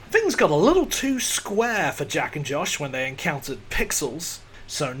Things got a little too square for Jack and Josh when they encountered Pixels,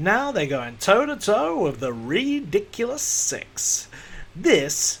 so now they're going toe-to-toe with the Ridiculous Six.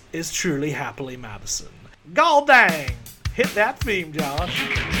 This is truly Happily Madison. God dang! Hit that theme, Josh.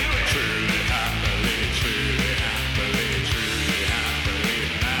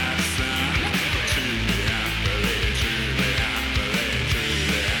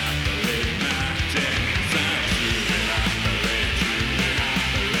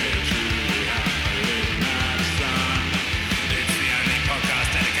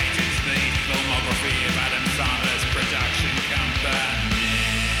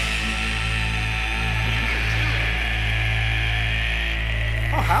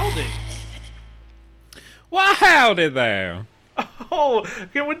 Howdy. Well, howdy there. Oh,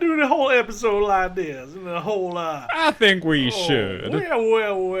 can we do the whole episode like this? And the whole, I think we should.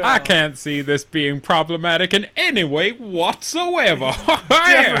 Well. I can't see this being problematic in any way whatsoever.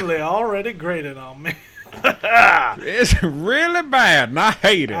 Definitely already grated on me. It's really bad, and I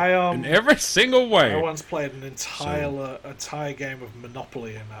hate it in every single way. I once played an entire game of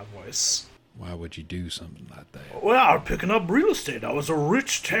Monopoly in that voice. Why would you do something like that? Well, I was picking up real estate. I was a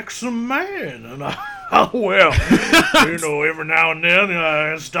rich Texan man, and every now and then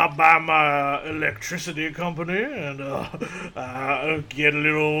I stop by my electricity company and get a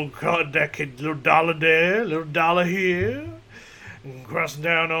little dollar there, a little dollar here, and crossing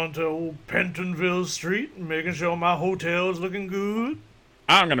down onto old Pentonville Street and making sure my hotel's looking good.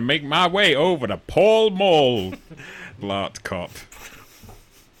 I'm gonna make my way over to Paul Mall, Blart Cop.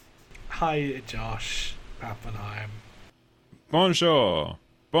 Hi, Josh Pappenheim. Bonjour.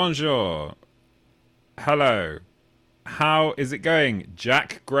 Hello. How is it going,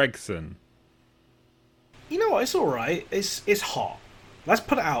 Jack Gregson? You know what? It's all right. It's hot. Let's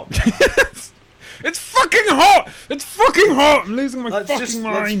put it out. It's fucking hot. I'm losing my mind.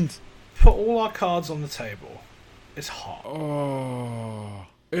 Let's put all our cards on the table. It's hot. Oh,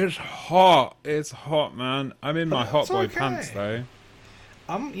 it's hot. It's hot, man. I'm in my hot boy pants though.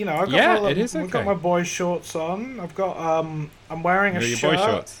 I've got I've got my boy shorts on. I'm wearing a shirt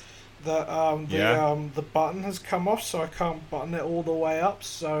shorts. that the button has come off, so I can't button it all the way up.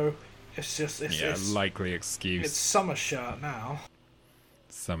 So it's likely excuse. It's summer shirt now.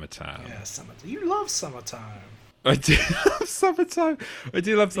 Summertime. Yeah, summertime. You love summertime. I do love summertime.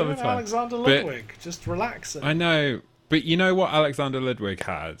 Alexander Ludwig, just relaxing. I know, but you know what Alexander Ludwig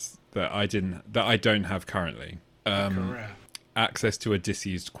has that I don't have currently. Correct. Access to a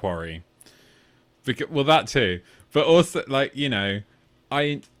disused quarry. Well, that too, but also I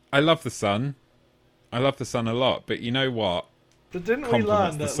love the sun. I love the sun a lot, but you know what? But didn't we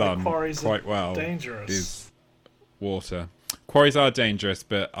learn that the quarries quite are dangerous? Is water. Quarries are dangerous,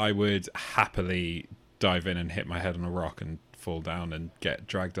 but I would happily dive in and hit my head on a rock and fall down and get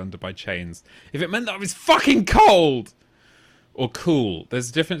dragged under by chains if it meant that I was fucking cold or cool. There's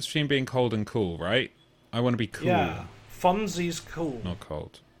a difference between being cold and cool, right? I want to be cool. Yeah. Fonzie's cool. Not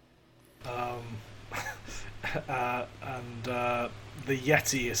cold. And the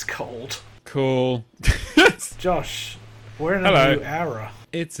Yeti is cold. Cool. Josh, we're in a new era.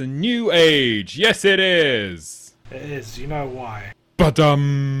 It's a new age. Yes, it is. It is. You know why?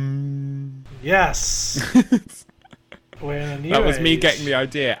 Badum. Yes. We're in a new age. That was me getting the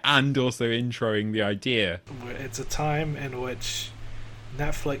idea and also introing the idea. It's a time in which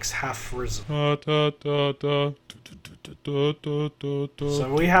Netflix have risen.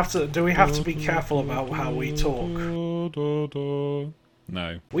 So we have to be careful about how we talk.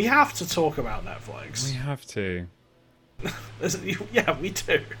 No. We have to talk about Netflix. We have to. Yeah, we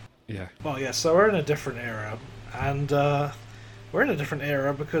do. Yeah. Well, yeah, so we're in a different era. And we're in a different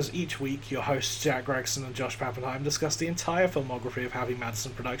era because each week your hosts Jack Gregson and Josh Pappenheim discuss the entire filmography of Happy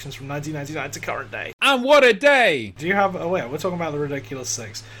Madison Productions from 1999 to current day. And what a day! Do you have... Oh, yeah, we're talking about the Ridiculous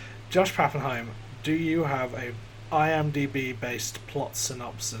Six. Josh Pappenheim, do you have a IMDb-based plot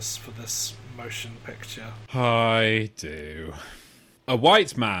synopsis for this motion picture? I do. A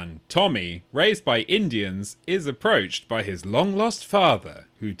white man, Tommy, raised by Indians, is approached by his long-lost father,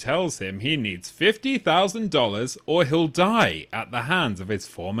 who tells him he needs $50,000 or he'll die at the hands of his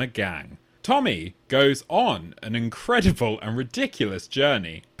former gang. Tommy goes on an incredible and ridiculous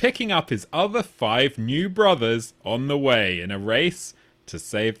journey, picking up his other 5 new brothers on the way in a race to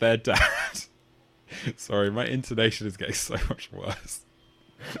save their dad. Sorry, my intonation is getting so much worse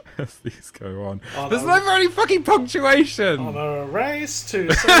as these go on. There's never any fucking punctuation. On a race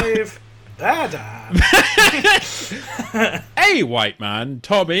to save their dad. A white man,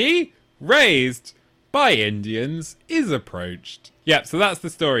 Tommy, raised by Indians, is approached. Yep, so that's the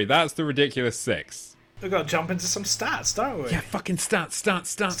story. That's the Ridiculous Six. We've got to jump into some stats, don't we? Yeah, fucking stats.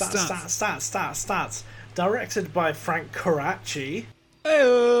 Stats. Directed by Frank Coraci.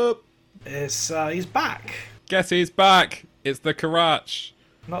 Hey, He's back. guess who's back? It's the Karach.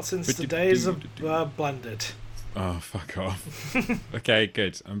 Not since the days of Blended. Oh, fuck off. Okay,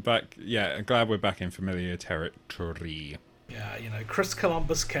 good. I'm back. Yeah, I'm glad we're back in familiar territory. Yeah, Chris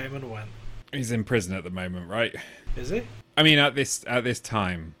Columbus came and went. He's in prison at the moment, right? Is he? I mean, at this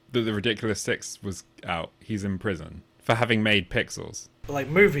time that the Ridiculous Six was out, he's in prison for having made Pixels. Like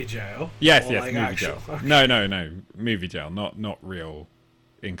movie jail? Yes, Or yes, like movie actual? jail. Okay. No, movie jail, not real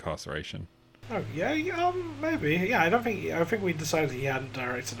incarceration. Oh yeah, maybe. Yeah, I think we decided he hadn't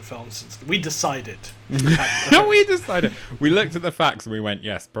directed a film since we decided. We decided. We looked at the facts and we went,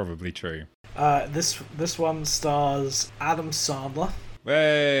 yes, probably true. This one stars Adam Sandler,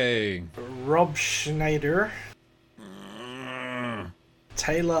 Hey. Rob Schneider,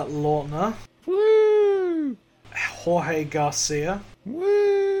 Taylor Lautner, Woo! Jorge Garcia,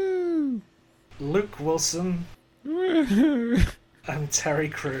 Woo! Luke Wilson, Woo! and Terry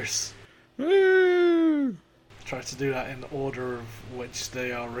Crews. Woo! Try to do that in order of which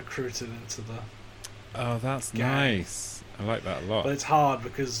they are recruited into the. Oh, that's Gang. nice. I like that a lot. But it's hard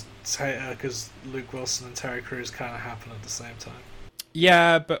because Luke Wilson and Terry Crews kind of happen at the same time.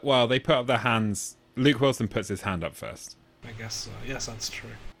 Yeah, but well, they put up their hands. Luke Wilson puts his hand up first. I guess so. Yes, that's true.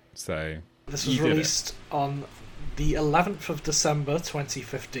 So This you was did it. released on the 11th of December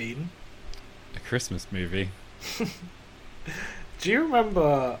 2015. A Christmas movie. Do you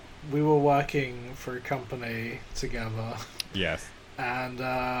remember we were working for a company together Yes. and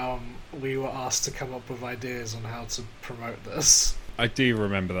we were asked to come up with ideas on how to promote this? I do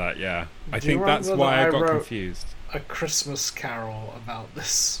remember that, yeah. I Do you think that's remember why that I I got wrote- confused. A Christmas carol about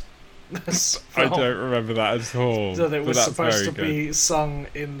this I film. don't remember that at all. That it but was that's supposed very to good. be sung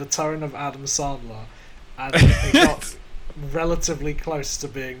in the tone of Adam Sandler, and it got relatively close to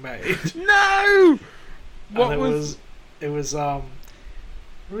being made. No! What And was... it was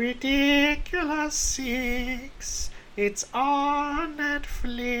Ridiculous Six. It's on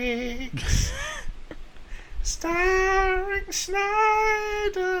Netflix. Starring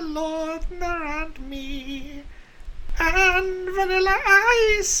Schneider, Lautner, and me. And Vanilla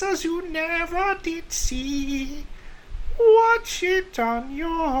Ice as you never did see. Watch it on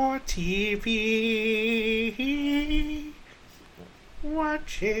your TV.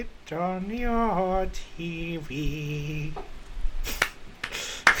 Watch it on your TV.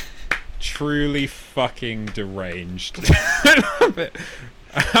 Truly fucking deranged. I love it.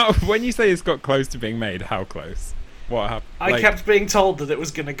 When you say it's got close to being made, how close? What happened? I kept being told that it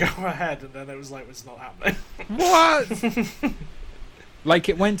was going to go ahead, and then it was like, it's not happening. What? Like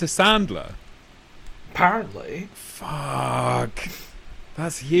it went to Sandler? Apparently. Fuck.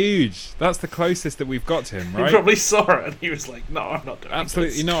 That's huge. That's the closest that we've got to him, He right? probably saw it, and he was like, no, I'm not doing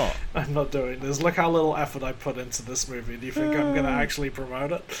Absolutely this. not. I'm not doing this. Look how little effort I put into this movie. Do you think I'm going to actually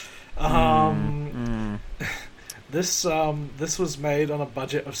promote it? This was made on a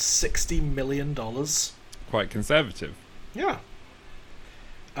budget of $60 million. Quite conservative. Yeah.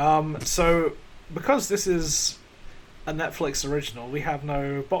 So, because this is a Netflix original, we have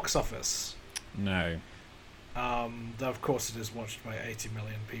no box office. No. Though of course it is watched by 80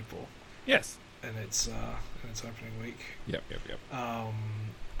 million people Yes. in its opening week. Yep.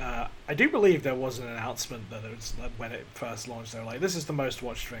 I do believe there was an announcement that it was when it first launched. They were like, "This is the most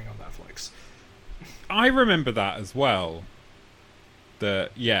watched thing on Netflix." I remember that as well.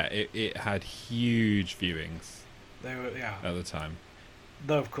 It had huge viewings They were, yeah. at the time.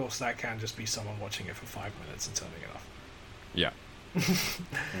 Though of course that can just be someone watching it for 5 minutes and turning it off. Yeah.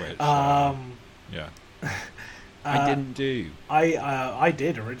 Which, yeah. I didn't do. I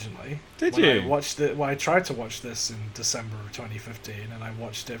did originally. Did when you? I watched it. Well, I tried to watch this in December of 2015, and I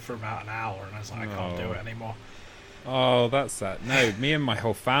watched it for about an hour, and I was like, I can't do Oh. it anymore. Oh, that's sad. No, me and my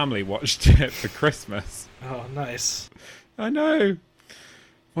whole family watched it for Christmas. Oh, nice. I know.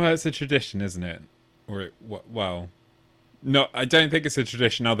 Well, it's a tradition, isn't it? Well, no, I don't think it's a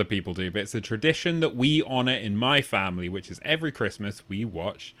tradition other people do, but it's a tradition that we honour in my family, which is every Christmas we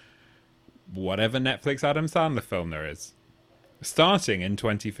watch whatever Netflix Adam Sandler film there is, starting in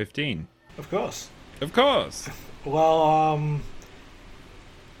 2015. Of course. Of course. Well,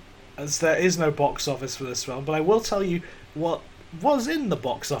 as there is no box office for this film, but I will tell you what was in the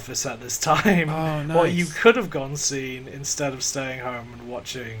box office at this time. Oh, nice. What you could have gone seen instead of staying home and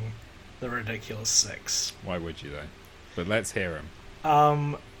watching The Ridiculous Six. Why would you, though? But let's hear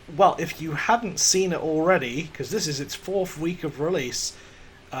him. Well, if you hadn't seen it already, because this is its 4th week of release,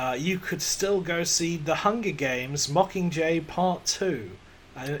 you could still go see The Hunger Games Mockingjay Part 2.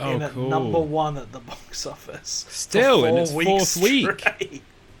 in at cool. number 1 at the box office. Still, for in 4 its weeks fourth week. straight.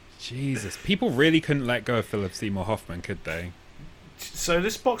 Jesus, people really couldn't let go of Philip Seymour Hoffman, could they? So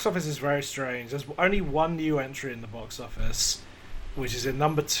this box office is very strange. There's only one new entry in the box office, which is in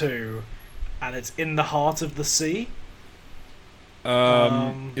number 2, and it's In the Heart of the Sea.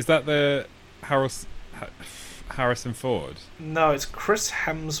 Is that the Harrison Ford? No, it's Chris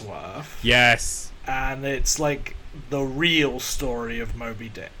Hemsworth. Yes. And it's like the real story of Moby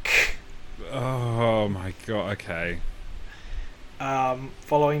Dick. Oh my god, okay.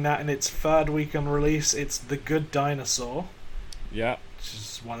 Following that, in its 3rd week on release, it's The Good Dinosaur. Yeah. Which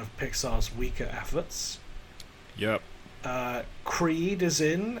is one of Pixar's weaker efforts. Yep. Creed is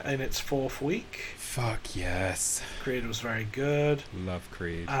in its 4th week. Fuck yes. Creed was very good. Love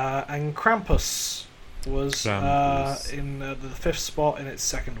Creed. And Krampus was in the 5th spot in its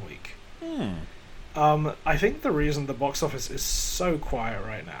 2nd week. I think the reason the box office is so quiet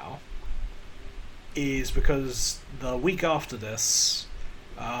right now is because the week after this,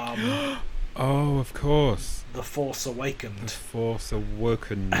 oh, of course, The Force Awakened. The Force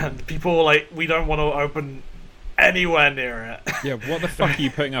Awakened. And people were like, we don't want to open anywhere near it. Yeah, what the fuck are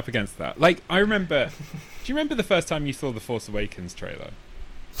you putting up against that? Like, I remember... Do you remember the first time you saw The Force Awakens trailer?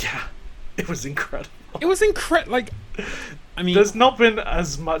 Yeah, it was incredible. It was incredible. Like, I mean... There's not been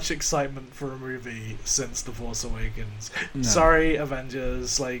as much excitement for a movie since The Force Awakens. No. Sorry,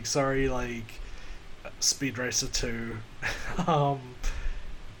 Avengers. Like, sorry, like... Speed Racer 2.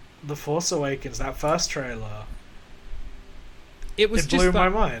 The Force Awakens, that first trailer, it blew my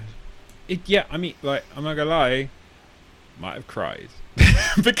mind. Yeah, I mean, like, I'm not gonna lie, might have cried.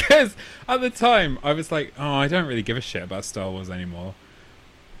 Because at the time, I was like, oh, I don't really give a shit about Star Wars anymore.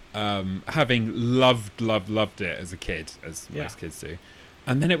 Having loved it as a kid, as most kids do.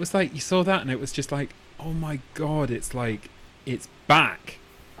 And then it was like, you saw that and it was just like, oh my god, it's like, it's back.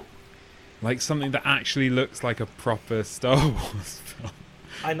 Like something that actually looks like a proper Star Wars film.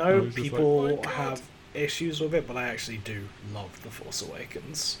 I know people have issues with it, but I actually do love The Force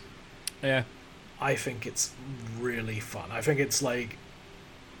Awakens. Yeah. I think it's really fun. I think it's like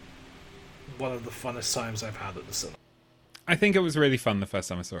one of the funnest times I've had at the cinema. I think it was really fun the first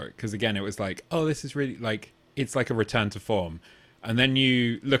time I saw it, because again, it was like, oh, this is really like, it's like a return to form. And then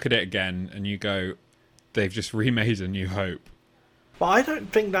you look at it again and you go, they've just remade A New Hope. But I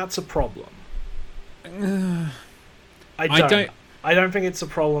don't think that's a problem. I don't think it's a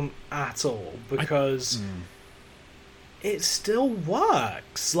problem at all, because it still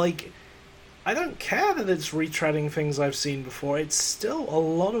works. Like, I don't care that it's retreading things I've seen before. It's still a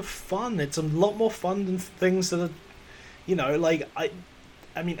lot of fun. It's a lot more fun than things that are, you know, like, I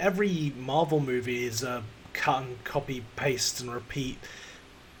mean, every Marvel movie is a cut and copy, paste and repeat,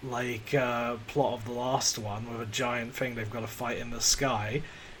 like, plot of the last one with a giant thing they've got to fight in the sky.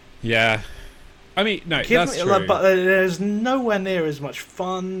 Yeah. I mean, no, that's true. But there's nowhere near as much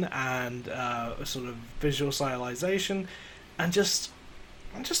fun and sort of visual stylization, and just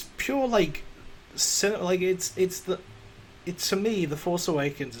pure like it's to me, The Force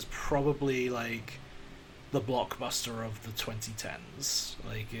Awakens is probably like the blockbuster of the 2010s.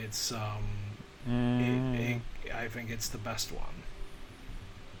 Like it's I think it's the best one.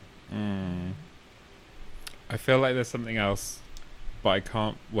 I feel like there's something else, but I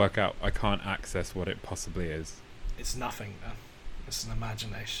can't access what it possibly is. It's nothing, then. It's an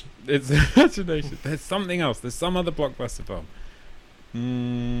imagination. It's an imagination. There's something else. There's some other blockbuster film.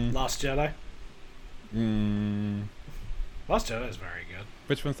 Last Jedi? Last Jedi is very good.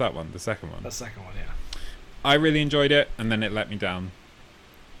 Which one's that one? The second one? The second one, yeah. I really enjoyed it, and then it let me down.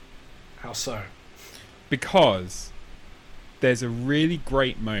 How so? Because there's a really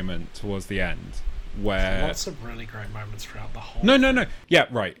great moment towards the end where lots of really great moments throughout the whole No. Yeah,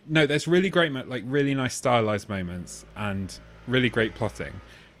 right. No, there's really great like really nice stylized moments and really great plotting.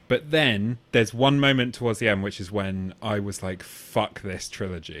 But then there's one moment towards the end which is when I was like, fuck this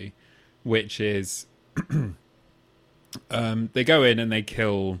trilogy, which is they go in and they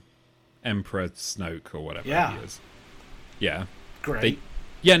kill Emperor Snoke or whatever he is. Yeah. Great.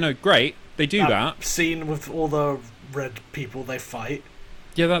 Great. They do that. Scene with all the red people they fight.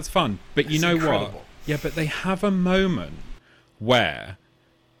 Yeah, that's fun. But you know what? Yeah, but they have a moment where...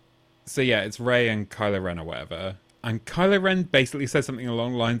 So yeah, it's Rey and Kylo Ren or whatever. And Kylo Ren basically says something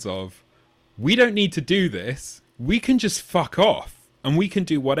along the lines of, we don't need to do this. We can just fuck off. And we can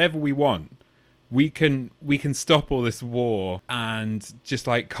do whatever we want. We can stop all this war and just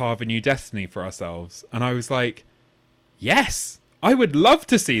like carve a new destiny for ourselves. And I was like, yes! I would love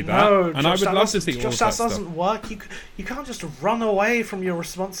to see that, and I would love to see all that stuff. That doesn't work. You can't just run away from your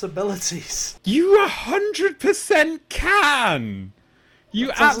responsibilities. You 100% can. You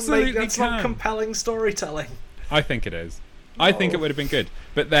That doesn't absolutely that's can. not compelling storytelling. I think it is. I think it would have been good.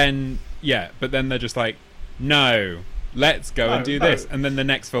 But then they're just like, no, let's go and do this. And then the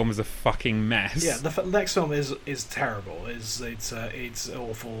next film is a fucking mess. Yeah, the next film is terrible. It's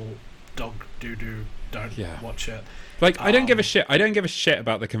awful. Dog doo-doo. Don't watch it. Like, I don't give a shit. I don't give a shit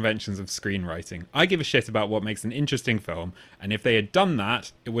about the conventions of screenwriting. I give a shit about what makes an interesting film. And if they had done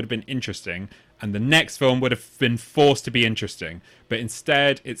that, it would have been interesting. And the next film would have been forced to be interesting. But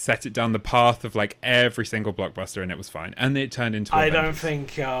instead, it set it down the path of like every single blockbuster, and it was fine. And it turned into. I don't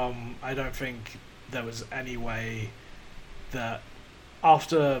think there was any way that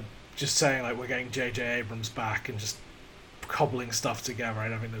after just saying like we're getting J.J. Abrams back and just cobbling stuff together, I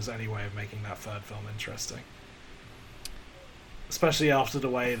don't think there's any way of making that third film interesting. Especially after the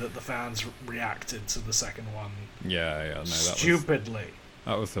way that the fans reacted to the second one. No, stupidly.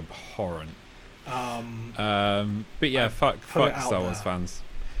 That was abhorrent. But yeah, fuck Star Wars fans.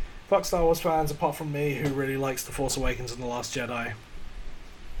 Fuck Star Wars fans, apart from me, who really likes The Force Awakens and The Last Jedi.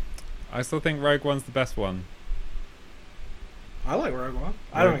 I still think Rogue One's the best one. I like Rogue One.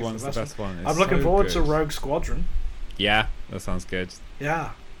 I don't think One's it's the best one. I'm looking forward to Rogue Squadron. Yeah, that sounds good.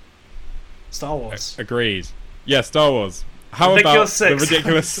 Yeah. Star Wars. Agreed. Yeah, Star Wars. How Ridiculous about Six. The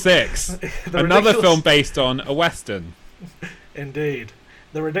Ridiculous Six? Another Ridiculous... film based on a Western. Indeed.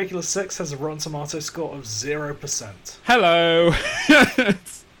 The Ridiculous Six has a Rotten Tomatoes score of 0%. Hello!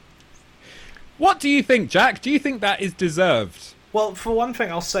 What do you think, Jack? Do you think that is deserved? Well, for one thing,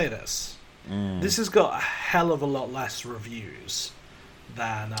 I'll say this. This has got a hell of a lot less reviews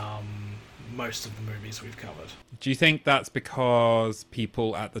than most of the movies we've covered. Do you think that's because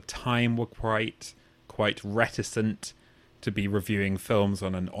people at the time were quite reticent to be reviewing films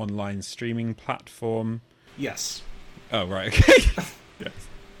on an online streaming platform? Yes. Oh, right, okay. Yes.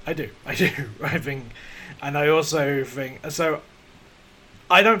 I do. I think, and I also think, so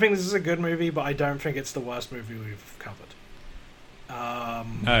I don't think this is a good movie, but I don't think it's the worst movie we've covered.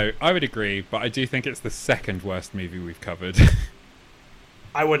 No, I would agree, but I do think it's the second worst movie we've covered.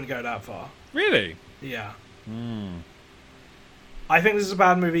 I wouldn't go that far. Really? Yeah. I think this is a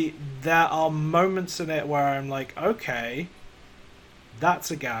bad movie. There are moments in it where I'm like, okay,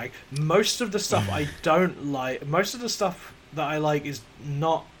 that's a gag. Most of the stuff I don't like, most of the stuff that I like is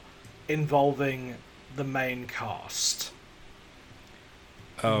not involving the main cast.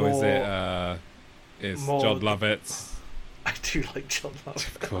 Oh, it's John Lovitz. I do like John Lovitz.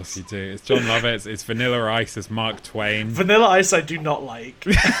 Of course you do. It's John Lovitz. It's Vanilla Ice as Mark Twain. Vanilla Ice I do not like.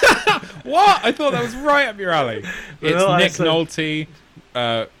 What? I thought that was right up your alley. Vanilla it's Nick Nolte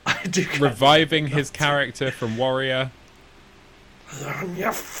reviving his character from Warrior. I'm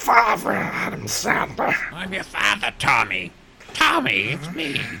your father, Adam Sandler. I'm your father, Tommy. Tommy, it's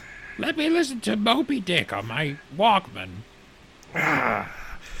me. Let me listen to Moby Dick on my Walkman.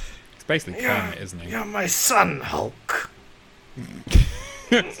 It's basically Kermit, isn't he? You're my son, Hulk.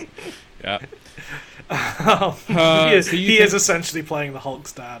 Yeah. He is essentially playing the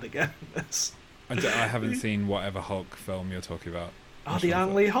Hulk's dad again. I haven't seen whatever Hulk film you're talking about. The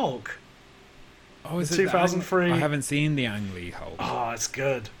Ang Lee Hulk. Oh, is the it 2003? I haven't seen the Ang Lee Hulk. Oh, it's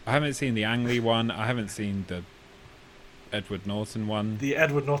good. I haven't seen the Ang Lee one. I haven't seen Edward Norton one. The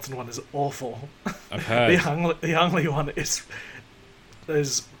Edward Norton one is awful. I've heard. The Ang Lee one is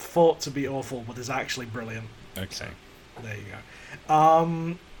thought to be awful, but is actually brilliant. Okay. So, there you go.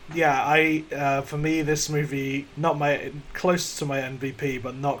 Yeah, for me, this movie, not close to my MVP,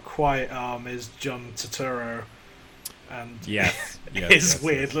 but not quite, is John Turturro. And his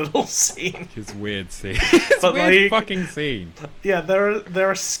weird little scene. His weird scene. His weird fucking scene. Yeah, there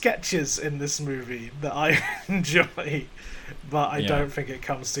are sketches in this movie that I enjoy, but I don't think it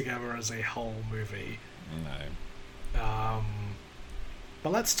comes together as a whole movie. No.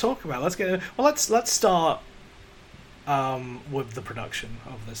 But let's talk about it. Let's start with the production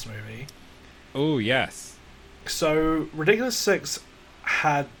of this movie. Oh, yes. So, Ridiculous Six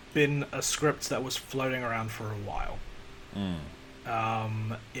had been a script that was floating around for a while.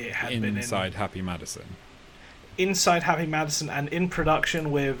 It had been inside Happy Madison. Inside Happy Madison, and in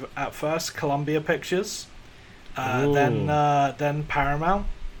production with, at first, Columbia Pictures, then Paramount,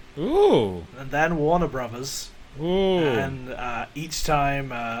 and then Warner Brothers, and each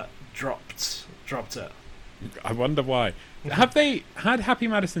time dropped it. I wonder why. Have they had Happy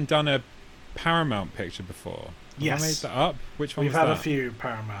Madison done a Paramount picture before? Yes. Have I made that up? Which one? We've had a few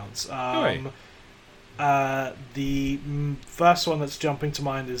Paramounts. The first one that's jumping to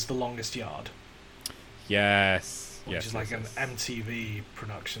mind is The Longest Yard. Yes. Which is like an MTV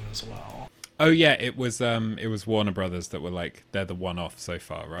production as well. Oh yeah, it was Warner Brothers that were like they're the one-off so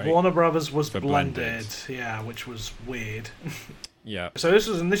far, right? Warner Brothers was For blended, yeah, which was weird. Yeah. So this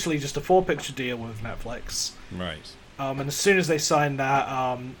was initially just a 4-picture deal with Netflix. Right. And as soon as they signed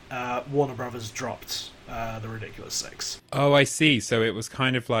that, Warner Brothers dropped The Ridiculous Six. Oh, I see. So it was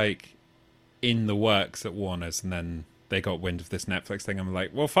kind of like in the works at Warner's, and then they got wind of this Netflix thing. I'm like,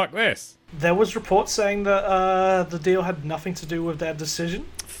 well, fuck this. There was reports saying that the deal had nothing to do with their decision.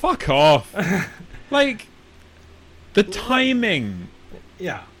 Fuck off. Like, the timing.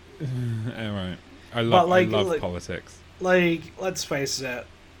 Yeah. All right. I love politics. Like, let's face it,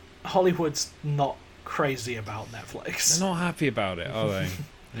 Hollywood's not crazy about Netflix. They're not happy about it, are they?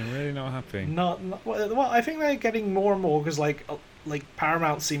 They're really not happy. Well, I think they're getting more and more because like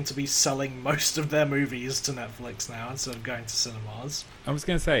Paramount seem to be selling most of their movies to Netflix now instead of going to cinemas. I was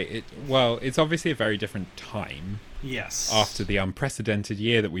going to say, it's obviously a very different time. Yes. After the unprecedented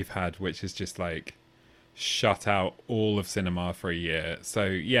year that we've had, which is just like shut out all of cinema for a year. So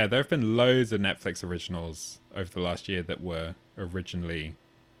yeah, there have been loads of Netflix originals over the last year that were originally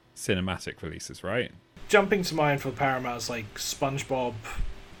cinematic releases, right? Jumping to mind for Paramount is like SpongeBob.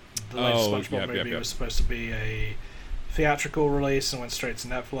 The latest SpongeBob movie was supposed to be a theatrical release and went straight to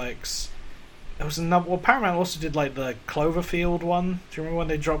Netflix. There was another. Well, Paramount also did like the Cloverfield one. Do you remember when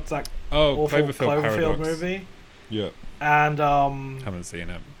they dropped that awful Cloverfield movie? Yeah. And haven't seen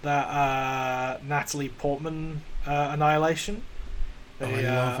it. That Natalie Portman Annihilation. I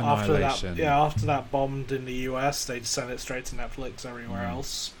love Annihilation. After that bombed in the US, they sent it straight to Netflix everywhere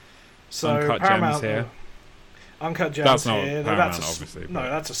else. So Uncut Paramount Gems here. Uncut Gems that's not here. Paramount, obviously. No,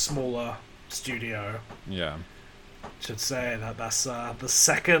 that's a smaller studio. Yeah. Should say that's the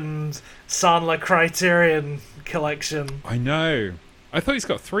second Sandler Criterion collection. I know. I thought he's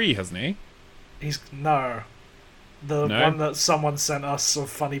got 3, hasn't he? The one that someone sent us of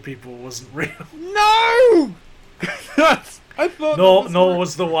Funny People wasn't real. No! I thought nor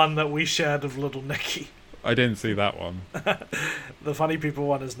was the one that we shared of Little Nicky. I didn't see that one. The Funny People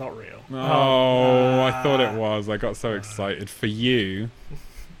one is not real. Oh, I thought it was. I got so excited for you.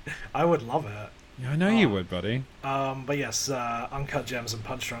 I would love it. Yeah, I know you would, buddy. But yes, Uncut Gems and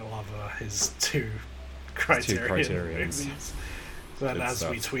Punch Drunk Love are his 2 Criterion movies. And as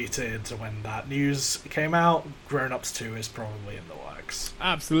we tweeted when that news came out, Grown Ups 2 is probably in the works.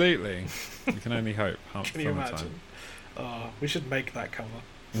 Absolutely. You can only hope. Can you imagine? We should make that cover.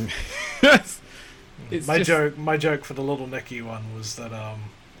 Yes. My joke for the Little Nicky one was that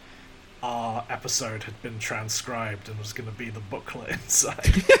our episode had been transcribed and was going to be the booklet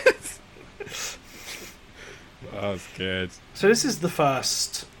inside. That was good. So this is the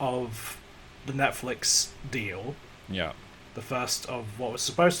first of the Netflix deal. Yeah. The first of what was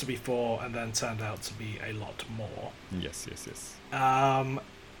supposed to be 4 and then turned out to be a lot more. Yes.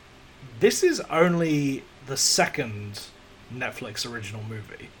 This is only the second Netflix original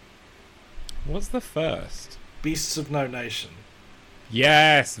movie. What's the first? Beasts of No Nation.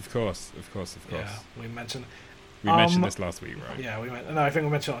 Yes, of course. Yeah, we mentioned this last week, right? Yeah, I think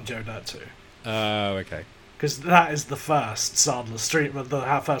we mentioned it on Joe Dirt too. Oh, okay. Because that is the first Sandler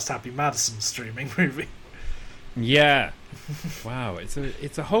the first Happy Madison streaming movie. Yeah. Wow, it's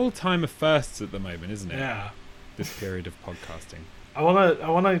a whole time of firsts at the moment, isn't it? Yeah. This period of podcasting. I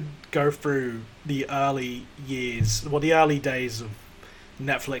wanna go through the early days of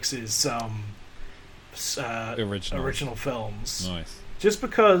Netflix's original films. Nice. Just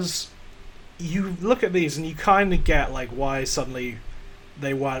because you look at these and you kind of get like why suddenly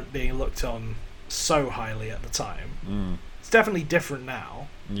they weren't being looked on so highly at the time. It's definitely different now.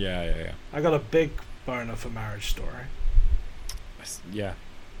 Yeah. I got a big boner for Marriage Story. Yeah.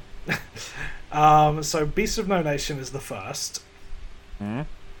 So Beast of No Nation is the first.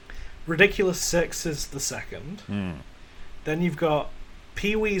 Ridiculous Six is the second. Then you've got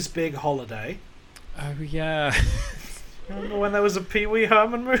Pee-wee's Big Holiday. Oh yeah. Remember when there was a Pee Wee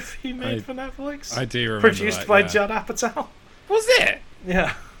Herman movie made for Netflix? I do remember. Produced by Judd Apatow. Was it?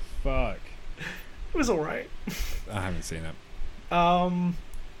 Yeah. Fuck. It was alright. I haven't seen it.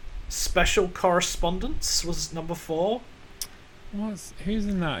 Special Correspondence was number 4. Who's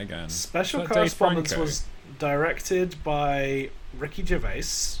in that again? Special Correspondence was directed by Ricky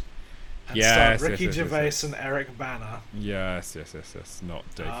Gervais. And starred Ricky Gervais and Eric Bana. Yes. Not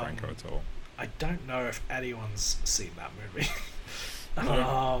Dave Franco at all. I don't know if anyone's seen that movie.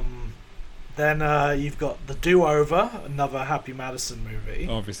 Then you've got The Do-Over, another Happy Madison movie.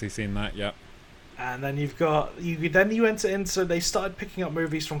 Obviously seen that, yep. And then you enter into, they started picking up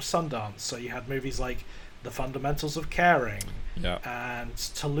movies from Sundance. So you had movies like The Fundamentals of Caring and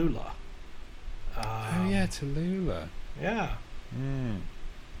Tallulah. Oh yeah, Tallulah. Yeah.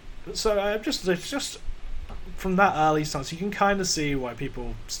 So it's just from that early stance, you can kind of see why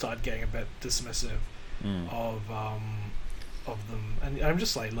people started getting a bit dismissive of them. And I'm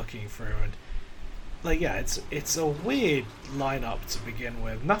just like looking through and like yeah, it's a weird lineup to begin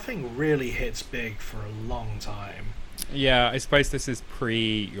with. Nothing really hits big for a long time. Yeah, I suppose this is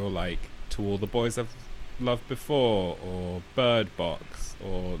pre your like To All the Boys I've Loved Before, or Bird Box,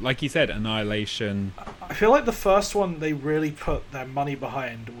 or like you said, Annihilation. I feel like the first one they really put their money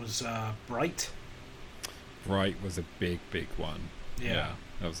behind was Bright. Bright was a big one. Yeah,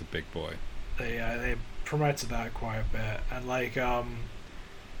 that was a big boy. They promoted that quite a bit, and like in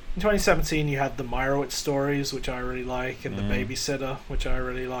 2017 you had the Meyerowitz stories, which I really like, and the Babysitter, which I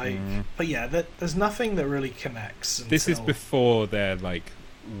really like. But yeah, there's nothing that really connects. This is before they're like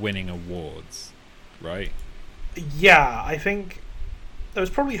winning awards, right? Yeah, I think there was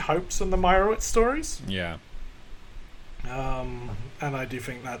probably hopes on the Meyerowitz stories. Yeah. And I do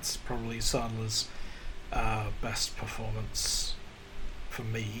think that's probably Sandler's best performance for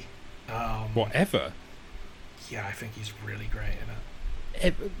me. Whatever. Yeah, I think he's really great in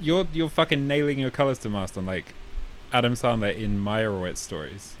it. You're fucking nailing your colours to mast on like Adam Sandler in Meyerowitz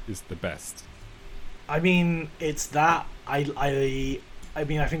stories is the best. I mean, it's that I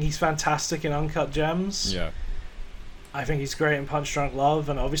mean, I think he's fantastic in Uncut Gems. Yeah. I think he's great in Punch Drunk Love,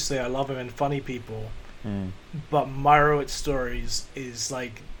 and obviously I love him in Funny People. But Meyerowitz stories is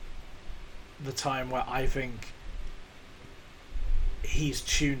like the time where I think he's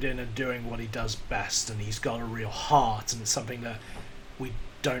tuned in and doing what he does best, and he's got a real heart, and it's something that we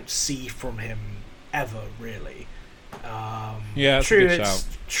don't see from him ever, really. Yeah, true. It's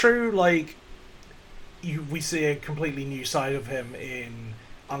It's true. Like we see a completely new side of him in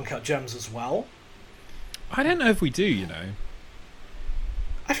Uncut Gems as well. I don't know if we do, you know.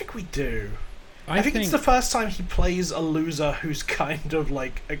 I think we do. I think it's the first time he plays a loser who's kind of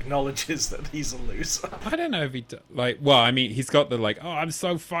like acknowledges that he's a loser. I don't know if he like. Well, I mean, he's got the like, oh, I'm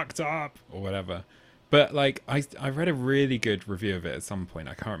so fucked up or whatever. But like, I read a really good review of it at some point.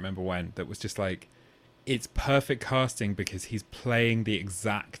 I can't remember when. That was just like, it's perfect casting because he's playing the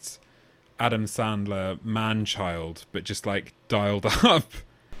exact Adam Sandler man-child, but just like dialed up.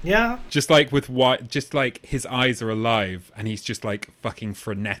 Yeah. Just like with what, just like his eyes are alive and he's just like fucking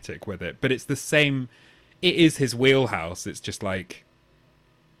frenetic with it. But it's the same. It is his wheelhouse. It's just like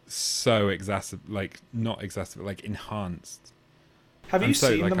so not exacerbated, like enhanced. Have you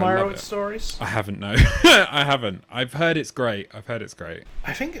seen the Meyerowitz stories? I haven't, no. I haven't. I've heard it's great. I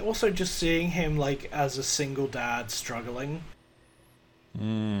think also just seeing him like as a single dad struggling.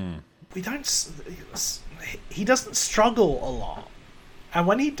 We don't. He doesn't struggle a lot. And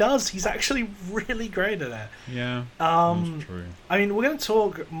when he does, he's actually really great at it. Yeah, that's true. I mean, we're going to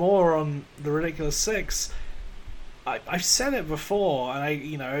talk more on The Ridiculous Six. I've said it before, and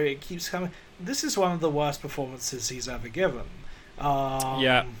it keeps coming. This is one of the worst performances he's ever given.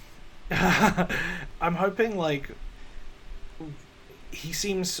 Yeah. I'm hoping, like, he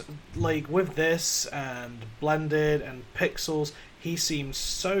seems, like, with this and Blended and Pixels, he seems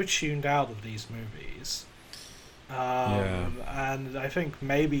so tuned out of these movies. And I think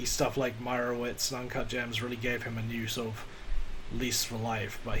maybe stuff like Meyerowitz and Uncut Gems really gave him a new sort of lease for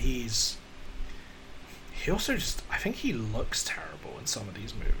life. But he also just, I think he looks terrible in some of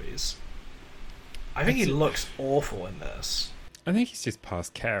these movies. I think he looks awful in this. I think he's just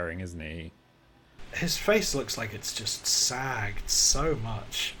past caring, isn't he? His face looks like it's just sagged so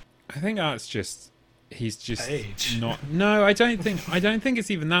much. I think that's just... He's just age. Not. No, I don't think it's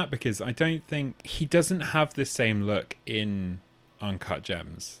even that, because I don't think he doesn't have the same look in Uncut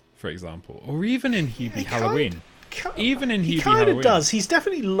Gems, for example, or even in Hubie Halloween. Even in Hubie Halloween, he kind of does. He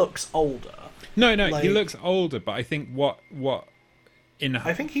definitely looks older. No, like, he looks older, but I think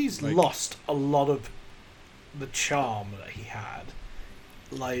I think he's lost a lot of the charm that he had.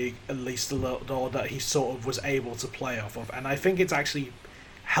 Like, at least a little that he sort of was able to play off of, and I think it's actually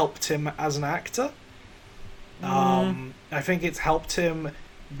helped him as an actor. I think it's helped him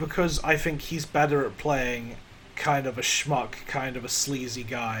because I think he's better at playing kind of a schmuck, kind of a sleazy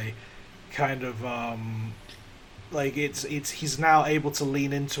guy, kind of like he's now able to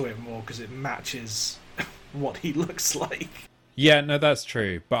lean into it more because it matches what he looks like. Yeah, no, that's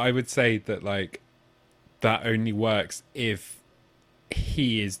true. But I would say that like that only works if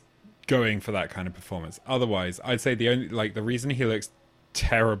he is going for that kind of performance. Otherwise, I'd say the reason he looks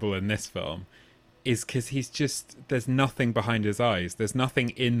terrible in this film is because there's nothing behind his eyes. There's nothing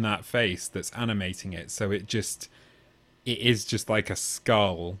in that face that's animating it. So it is just like a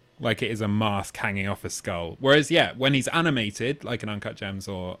skull like it is a mask hanging off a skull. Whereas, yeah, when he's animated, like in Uncut Gems,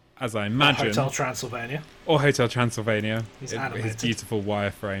 or as I imagine, Hotel Transylvania. or Hotel Transylvania, He's his animated. beautiful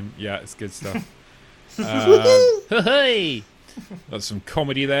wireframe. Yeah, it's good stuff. Hey, that's some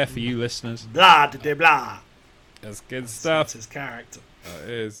comedy there for you listeners. Blah de blah. That's good That's stuff. his character. It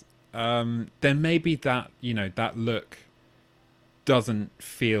is. Then maybe that, that look doesn't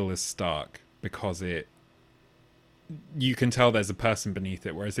feel as stark because you can tell there's a person beneath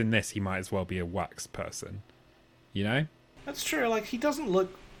it, whereas in this he might as well be a wax person, That's true. Like, he doesn't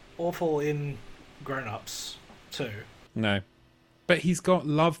look awful in Grown Ups too. No, but he's got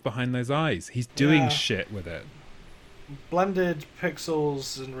love behind those eyes. He's doing Yeah. shit with it. Blended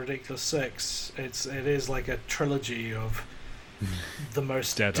Pixels and Ridiculous Six. It is like a trilogy of the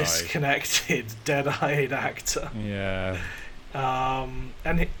most Dead-eyed. disconnected, dead-eyed actor. Yeah.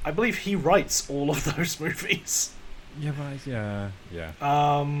 I believe he writes all of those movies. Yeah, but yeah.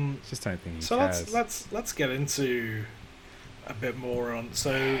 Just don't think he So cares. let's get into a bit more on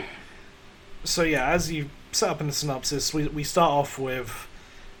so yeah, as you set up in the synopsis, we start off with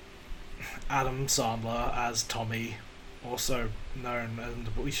Adam Sandler as Tommy, also known, and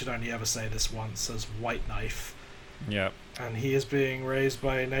we should only ever say this once, as White Knife, Yeah. and he is being raised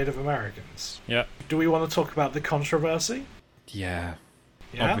by Native Americans. Yeah. Do we want to talk about the controversy? Yeah.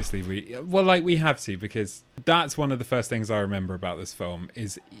 Yeah. Obviously we have to, because that's one of the first things I remember about this film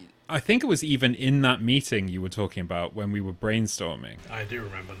is I think it was even in that meeting you were talking about when we were brainstorming. I do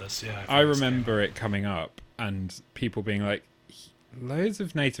remember this, yeah. I remember it coming up and people being like, loads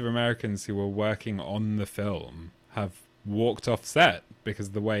of Native Americans who were working on the film have walked off set because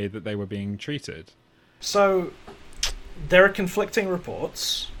of the way that they were being treated. So, there are conflicting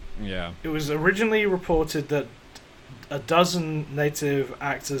reports. Yeah. It was originally reported that a dozen native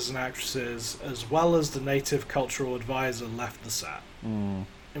actors and actresses, as well as the native cultural advisor, left the set.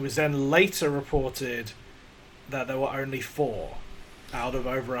 It was then later reported that there were only 4 out of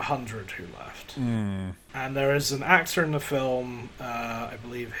over 100 who left. And there is an actor in the film, I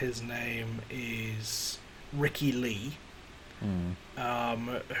believe his name is Ricky Lee,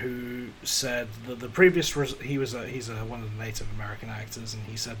 who said that the previous he's one of the Native American actors, and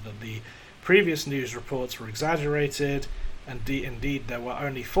he said that the previous news reports were exaggerated, and indeed there were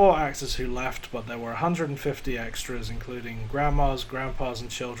only 4 actors who left, but there were 150 extras, including grandmas, grandpas, and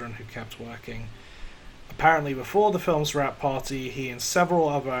children who kept working. Apparently, before the film's wrap party, he and several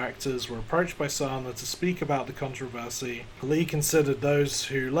other actors were approached by Sandler to speak about the controversy. Lee considered those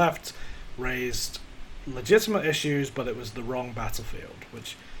who left raised legitimate issues, but it was the wrong battlefield,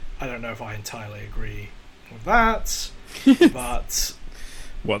 which I don't know if I entirely agree with that, but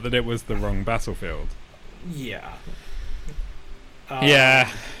What, that it was the wrong battlefield? yeah. Yeah.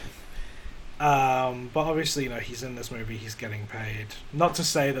 But obviously, he's in this movie, he's getting paid. Not to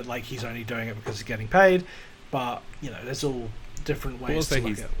say that, like, he's only doing it because he's getting paid, but, there's all different ways to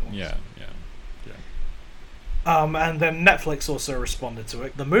look at it. Yeah. And then Netflix also responded to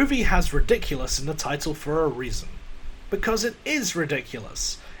it. The movie has ridiculous in the title for a reason. Because it is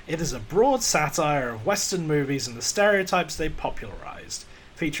ridiculous. It is a broad satire of Western movies and the stereotypes they popularized,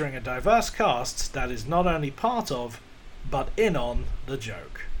 featuring a diverse cast that is not only part of, but in on, the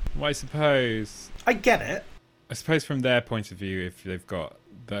joke. Well, I suppose I get it. from their point of view, if they've got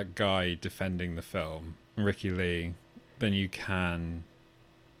that guy defending the film, Ricky Lee, then you can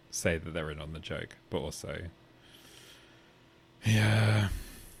say that they're in on the joke. But also, yeah,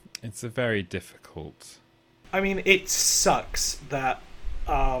 it's a very difficult... I mean, it sucks that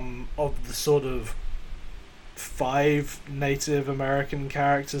of the sort of 5 Native American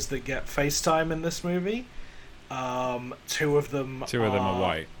characters that get FaceTime in this movie, 2 of them are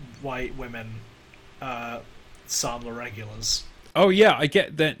white. White women, Sandler regulars. Oh, yeah, I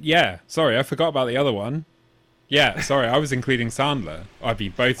get that. Yeah, sorry, I forgot about the other one. Yeah, sorry, I was including Sandler. I'd be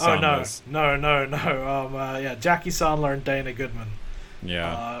both Sandlers. Oh, no. Yeah, Jackie Sandler and Dana Goodman.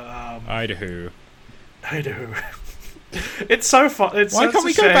 Yeah. Idaho. It's so fun. Why can't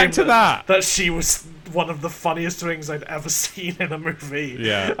we go back to that? That she was one of the funniest things I'd ever seen in a movie.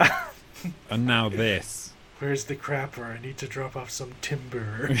 Yeah. And now this. Where's the crapper? I need to drop off some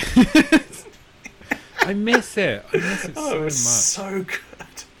timber. I miss it. It so was much. so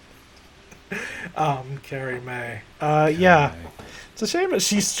good. Carrie Mae. Yeah. It's a shame that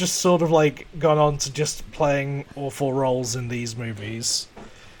she's just sort of like gone on to just playing awful roles in these movies.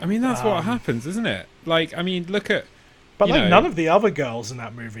 I mean, that's what happens, isn't it? Like, I mean, look at... But like, none of the other girls in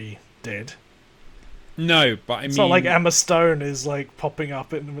that movie did. No, but I mean... It's not like Emma Stone is like popping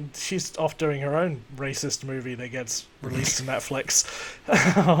up and she's off doing her own racist movie that gets released to Netflix.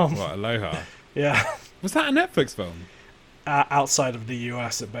 What, Aloha? Yeah. Was that a Netflix film? outside of the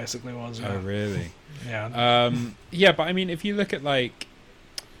US, it basically was. Yeah. Oh, really? Yeah. Yeah, but I mean, if you look at like,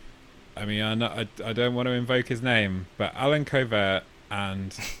 I mean, I don't want to invoke his name, but Alan Covert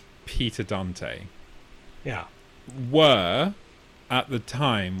and Peter Dante Yeah. were, at the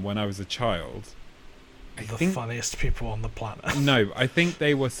time when I was a child, Funniest people on the planet. No, I think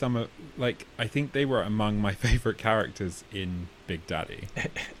they were I think they were among my favourite characters in Big Daddy.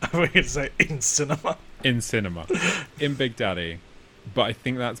 I was going to say in cinema. In Big Daddy. But I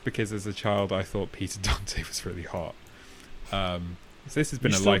think that's because as a child I thought Peter Dante was really hot. So this has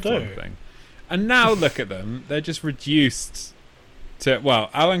been a lifelong thing. And now look at them. They're just reduced to...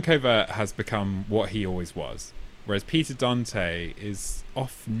 Well, Alan Covert has become what he always was. Whereas Peter Dante is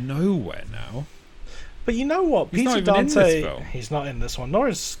off nowhere now. But you know what? He's Peter not even in Dante... this film. He's not in this one. Nor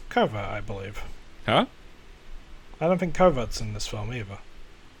is Covert, I believe. Huh? I don't think Covert's in this film either.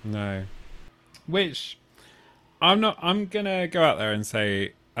 No. Which... I'm gonna go out there and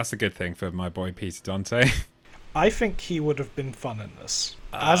say that's a good thing for my boy Peter Dante. I think he would have been fun in this.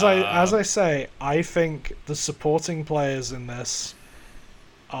 As I say, I think the supporting players in this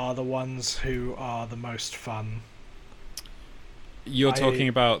are the ones who are the most fun. You're talking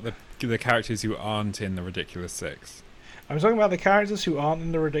about the characters who aren't in the Ridiculous Six. I'm talking about the characters who aren't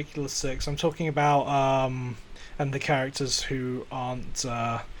in the Ridiculous Six. I'm talking about and the characters who aren't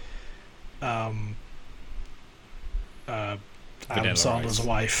Adam Sandler's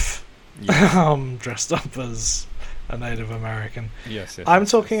wife, dressed up as a Native American. Yes. I'm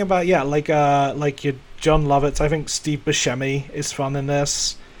talking about like your John Lovitz. I think Steve Buscemi is fun in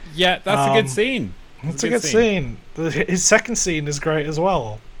this. Yeah, that's a good scene. It's a good scene. His second scene is great as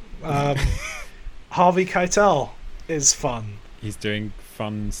well. Harvey Keitel is fun. He's doing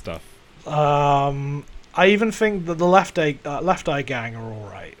fun stuff. I even think that the Left Eye Gang are all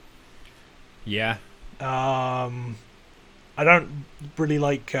right. Yeah. I don't really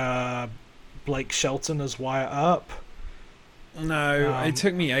like Blake Shelton as Wyatt Earp. No, it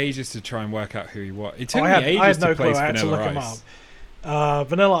took me ages to try and work out who he was. It took I me had ages no to place clue. I had to Vanilla look Ice. him up.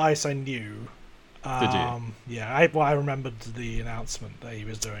 Vanilla Ice I knew. Did you? Yeah, I remembered the announcement that he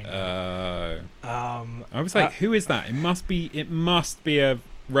was doing. I was like, who is that? It must be a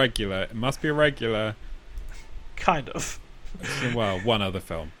regular. It must be a regular. Kind of. Well, one other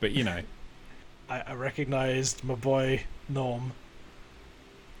film, but you know. I recognised my boy Norm.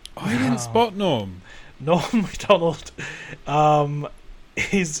 I didn't spot Norm. Norm Macdonald.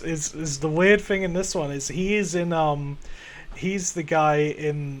 Is the weird thing in this one is he is in he's the guy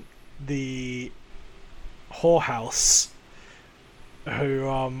in the whorehouse who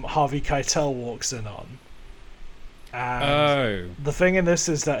Harvey Keitel walks in on. And the thing in this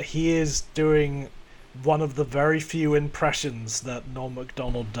is that he is doing one of the very few impressions that Norm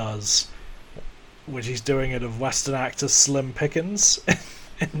Macdonald does, which he's doing it of Western actor Slim Pickens.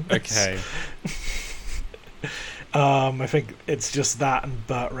 Okay. I think it's just that and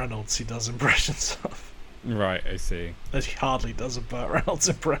Burt Reynolds he does impressions of. Right, I see. But he hardly does a Burt Reynolds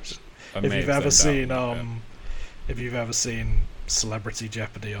impression. If you've ever seen Celebrity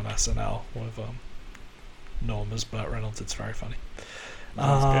Jeopardy on SNL with Norm as Burt Reynolds, it's very funny.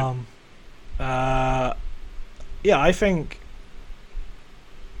 Yeah, I think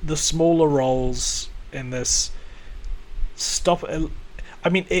the smaller roles in this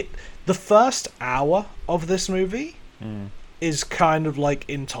the first hour of this movie is kind of like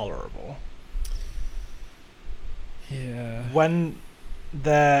intolerable. Yeah. When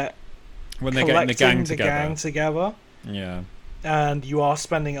they're getting the gang together. Yeah. And you are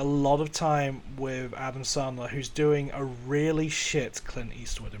spending a lot of time with Adam Sandler, who's doing a really shit Clint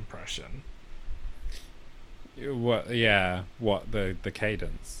Eastwood impression. What? Yeah. What? The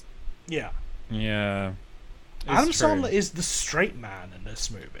cadence. Yeah. Yeah. Adam Sandler is the straight man in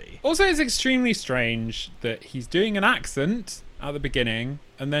this movie. Also, it's extremely strange that he's doing an accent at the beginning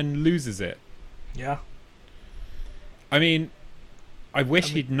and then loses it. Yeah. I mean, I wish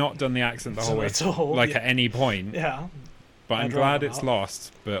he'd not done the accent the whole way, at any point. Yeah. But I'm glad it's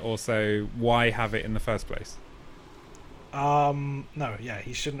lost. But also, why have it in the first place? No, yeah,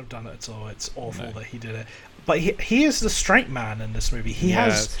 he shouldn't have done it at all. It's awful that he did it. But he is the straight man in this movie. He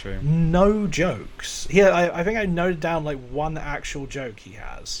has no jokes. I think I noted down like one actual joke he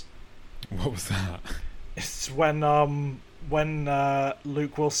has. What was that? It's when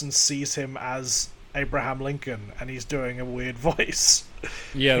Luke Wilson sees him as Abraham Lincoln and he's doing a weird voice.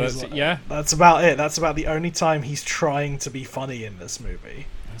 Yeah, that's about it. That's about the only time he's trying to be funny in this movie.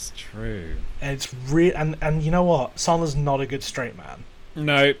 That's true. And it's and you know what? Sandler's not a good straight man.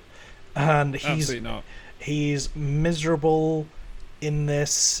 No. And he's absolutely not. He's miserable in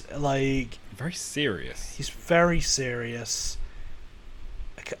this. Like, Very serious. He's very serious.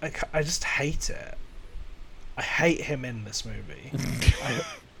 I just hate it. I hate him in this movie.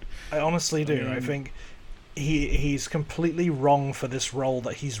 I honestly do. I think he's completely wrong for this role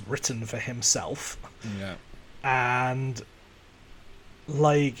that he's written for himself. Yeah. And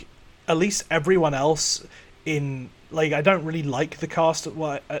like, at least everyone else in, like, I don't really like the cast.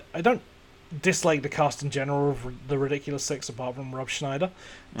 Well, I don't dislike the cast in general of the Ridiculous Six apart from Rob Schneider.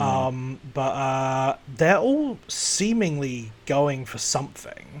 But they're all seemingly going for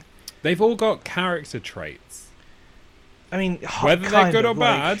something. They've all got character traits. I mean, whether they're good or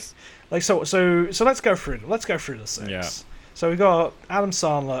bad. Like, so let's go through the six. Yeah. So we got Adam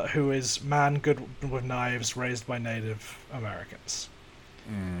Sandler, who is man good with knives, raised by Native Americans.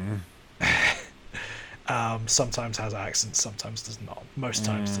 Sometimes has accents, sometimes does not. Most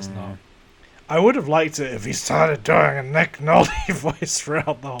times does not. I would have liked it if he started doing a Nick Nolte voice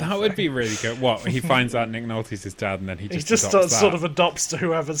throughout the whole thing. That would be really good. What, he finds out Nick Nolte's his dad and then he just sort of adopts to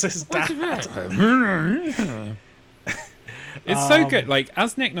whoever's his dad. It's so good. Like,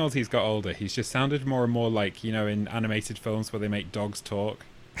 as Nick Nolte's got older, he's just sounded more and more like, you know, in animated films where they make dogs talk.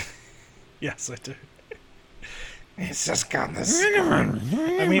 Yes, I do. He's just got this.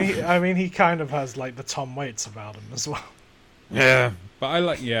 I mean, he kind of has like the Tom Waits about him as well. Yeah, but I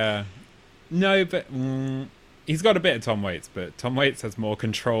like. Yeah, no, but he's got a bit of Tom Waits, but Tom Waits has more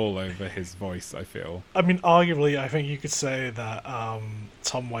control over his voice, I feel. I mean, arguably, I think you could say that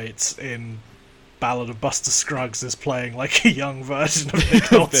Tom Waits in Ballad of Buster Scruggs is playing like a young version of Nick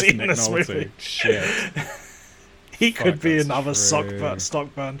Nolte in this movie. Shit. He could be another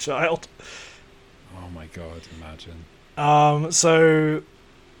Stockburn child. Oh my god, imagine. So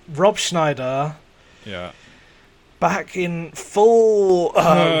Rob Schneider, yeah, back in full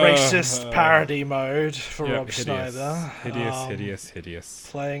racist parody mode for Rob Schneider. Hideous.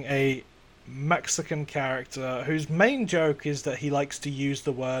 Playing a Mexican character whose main joke is that he likes to use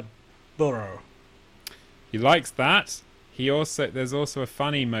the word burro. He likes that. There's also a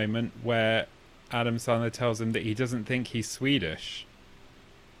funny moment where Adam Sandler tells him that he doesn't think he's Swedish.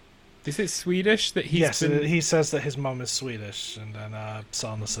 Is it Swedish that he's he says that his mum is Swedish, and then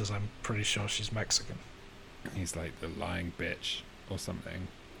Sandler says, I'm pretty sure she's Mexican. He's like the lying bitch or something.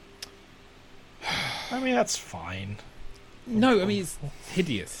 I mean, that's fine. No, I mean, it's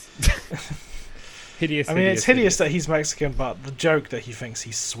hideous. Hideous. I mean, it's hideous that he's Mexican, but the joke that he thinks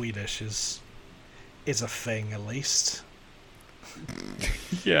he's Swedish is a thing, at least.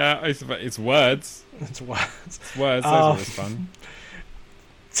 Yeah, I suppose it's words. It's words. It's words. That's always fun.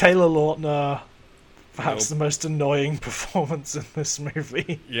 Taylor Lautner, perhaps the most annoying performance in this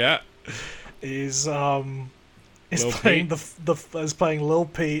movie. Yeah, is playing Lil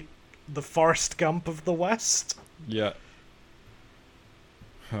Pete, the Forrest Gump of the West. Yeah.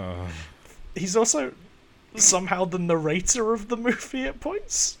 He's also somehow the narrator of the movie at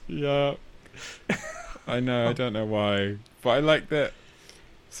points. Yeah. I know, I don't know why. But I like that.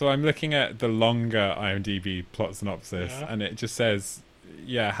 So I'm looking at the longer IMDb plot synopsis, and it just says,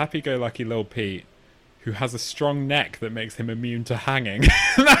 happy-go-lucky Lil Pete, who has a strong neck that makes him immune to hanging.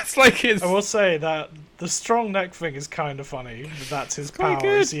 That's like his... I will say that the strong neck thing is kind of funny. That's his power.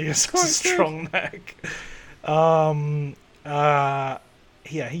 He has a strong neck.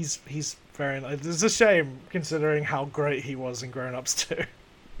 He's very nice. It's a shame considering how great he was in Grown Ups 2.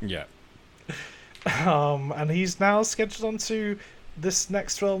 Yeah. And he's now scheduled onto this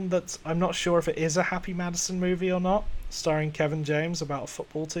next film that I'm not sure if it is a Happy Madison movie or not, starring Kevin James about a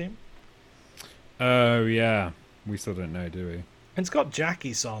football team. Oh, yeah. We still don't know, do we? And it's got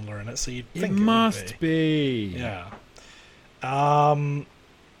Jackie Sandler in it, so you'd think it must be. Yeah.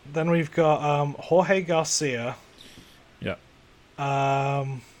 Then we've got Jorge Garcia. Yeah.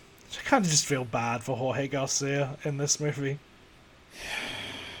 I kind of just feel bad for Jorge Garcia in this movie.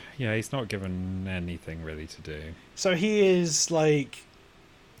 Yeah, he's not given anything really to do. So he is like...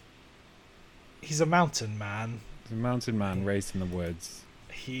 He's a mountain man. He's a mountain man raised in the woods.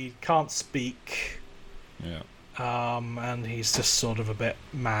 He can't speak. Yeah. And he's just sort of a bit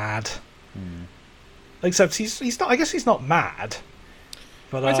mad. Except he's not... I guess he's not mad.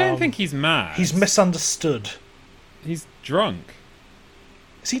 But I don't think he's mad. He's misunderstood. He's drunk.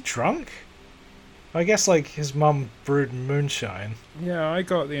 Is he drunk? I guess, like, his mum brewed moonshine. Yeah, I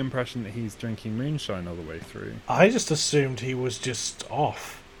got the impression that he's drinking moonshine all the way through. I just assumed he was just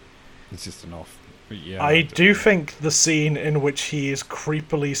off. It's just an off. But yeah, I do think the scene in which he is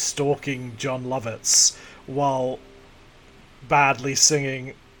creepily stalking John Lovitz while badly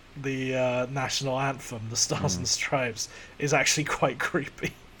singing the national anthem, the Stars and Stripes, is actually quite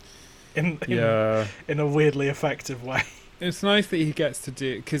creepy. In a weirdly effective way. It's nice that he gets to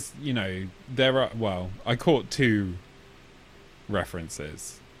do, because there are. Well, I caught 2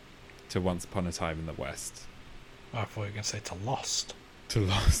 references to Once Upon a Time in the West. Oh, I thought you were going to say to Lost. To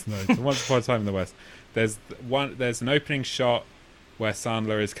Lost, no. To Once Upon a Time in the West. There's an opening shot where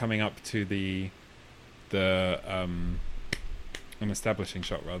Sandler is coming up to an establishing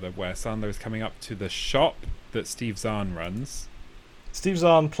shot rather, where Sandler is coming up to the shop that Steve Zahn runs. Steve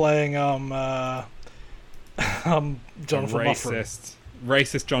Zahn playing Jonathan Loughran.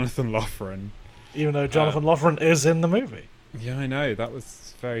 Racist Jonathan Loughran. Even though Jonathan Loughran is in the movie. Yeah, I know. That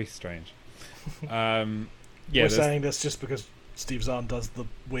was very strange. We're saying this just because Steve Zahn does the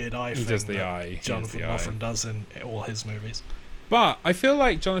weird eye thing. He does the eye. Jonathan Loughran does in all his movies. But I feel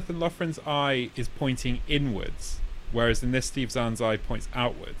like Jonathan Loughran's eye is pointing inwards, whereas in this Steve Zahn's eye points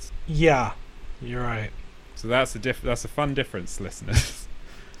outwards. Yeah, you're right. So that's a fun difference, listeners.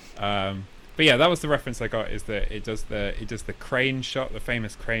 But yeah, that was the reference I got. Is that it does the crane shot, the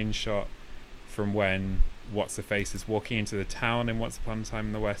famous crane shot from when What's Her Face is walking into the town in Once Upon a Time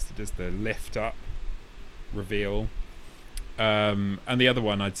in the West. It does the lift up reveal. And the other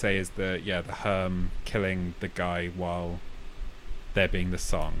one I'd say is the Herm killing the guy while there being the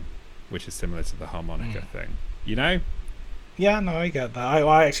song, which is similar to the harmonica thing. Yeah, no, I get that.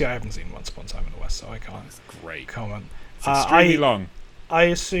 I haven't seen Once Upon a Time in the West, so I can't. It's great. Comment. It's extremely long. I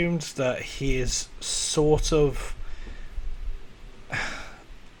assumed that he is sort of.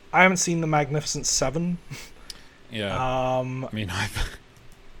 I haven't seen The Magnificent Seven. Yeah.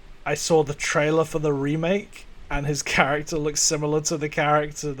 I saw the trailer for the remake, and his character looks similar to the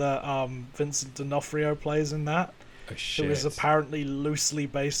character that Vincent D'Onofrio plays in that. Oh, shit. It was apparently loosely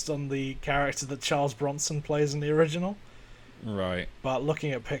based on the character that Charles Bronson plays in the original. Right. But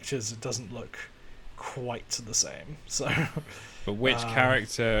looking at pictures, it doesn't look quite the same. So. But which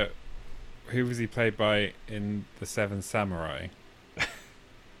character? Who was he played by in The Seven Samurai?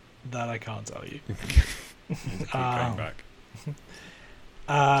 That I can't tell you. Keep going back.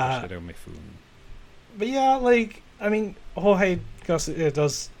 But yeah, Jorge Garcia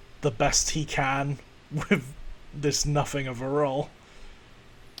does the best he can with this nothing of a role.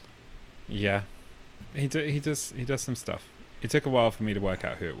 Yeah, he does some stuff. It took a while for me to work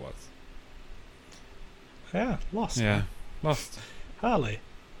out who it was. Yeah, Lost. Yeah, man. Lost. Hurley.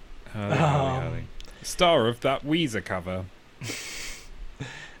 Hurley. Star of that Weezer cover.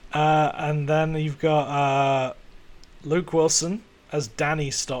 And then you've got Luke Wilson as Danny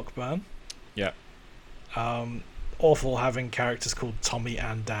Stockburn. Yeah. Awful having characters called Tommy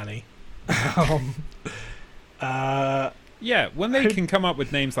and Danny. Yeah, when they can come up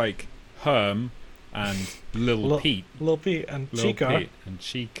with names like Herm and Lil Pete. Lil Pete and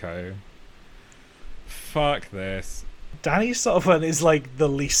Chico. Fuck this. Danny Stockburn is like the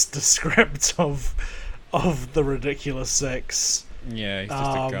least descript of the Ridiculous Six. Yeah, he's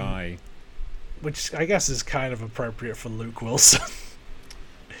just a guy. Which I guess is kind of appropriate for Luke Wilson.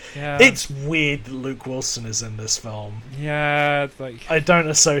 Yeah. It's weird that Luke Wilson is in this film. Yeah, like I don't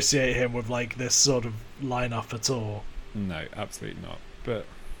associate him with like this sort of lineup at all. No, absolutely not. But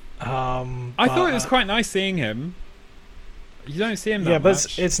I thought it was quite nice seeing him. You don't see him that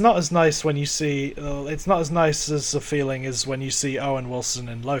much. It's not as nice when you see. It's not as nice as a feeling as when you see Owen Wilson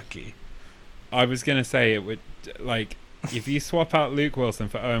in Loki. I was gonna say it would like if you swap out Luke Wilson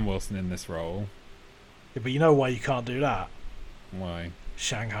for Owen Wilson in this role. Yeah, but you know why you can't do that? Why?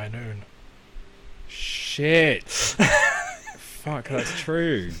 Shanghai Noon. Shit. Fuck, that's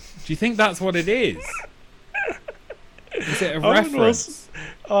true. Do you think that's what it is? Is it a reference?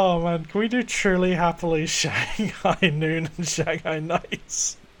 Oh man, can we do Truly Happily Shanghai Noon and Shanghai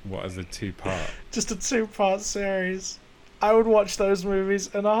Nights? What, as a 2-part? Just a 2-part series. I would watch those movies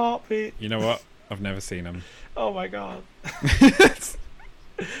in a heartbeat. You know what? I've never seen them. Oh my god.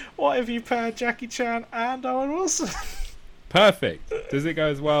 What if you pair Jackie Chan and Owen Wilson? Perfect. Does it go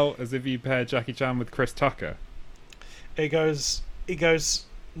as well as if you pair Jackie Chan with Chris Tucker? It goes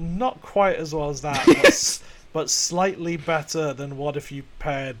not quite as well as that, but slightly better than what if you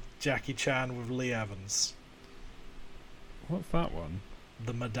paired Jackie Chan with Lee Evans. What's that one?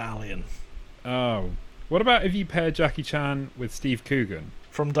 The Medallion. Oh. What about if you pair Jackie Chan with Steve Coogan?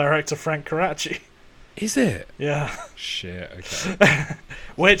 From director Frank Karachi. Is it? Yeah. Shit, okay.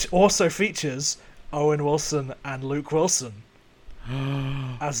 Which also features Owen Wilson and Luke Wilson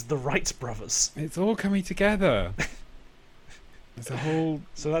as the Wright brothers. It's all coming together. There's a whole.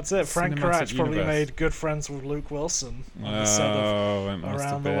 So that's it. Frank Karachi probably made good friends with Luke Wilson on the set of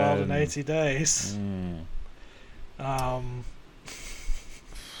Around the World in 80 Days.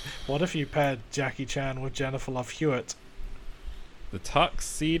 What if you paired Jackie Chan with Jennifer Love Hewitt? The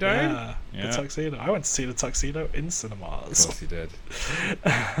Tuxedo? Yeah, the Tuxedo. I went to see the Tuxedo in cinemas. Of course you did. I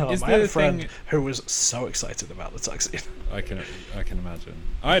had a friend who was so excited about the Tuxedo. I can imagine.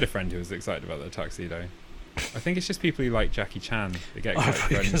 I had a friend who was excited about the Tuxedo. I think it's just people who like Jackie Chan that get excited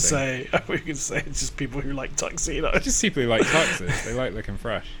for anything. I thought you could say it's just people who like tuxedos. Just people who like tuxes. They like looking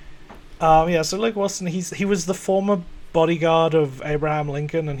fresh. So Luke Wilson, he was the former bodyguard of Abraham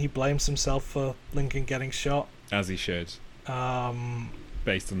Lincoln, and he blames himself for Lincoln getting shot. As he should.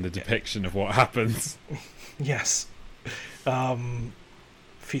 Based on the depiction of what happens. Yes.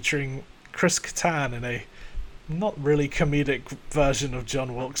 Featuring Chris Kattan in a not really comedic version of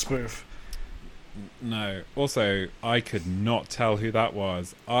John Wilkes Booth. No. Also, I could not tell who that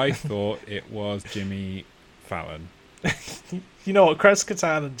was. I thought it was Jimmy Fallon. You know what? Chris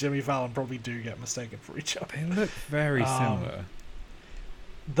Kattan and Jimmy Fallon probably do get mistaken for each other. They look very similar.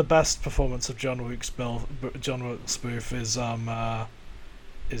 The best performance of John Wilkes Booth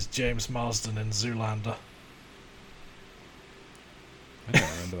is James Marsden in Zoolander. I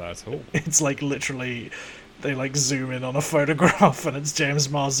don't remember that at all. It's like literally, they like zoom in on a photograph and it's James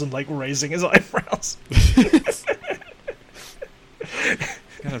Marsden like raising his eyebrows.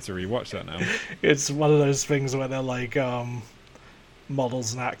 I have to rewatch that now. It's one of those things where they're like,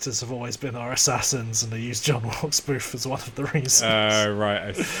 models and actors have always been our assassins, and they use John Wilkes Booth as one of the reasons. Oh, right,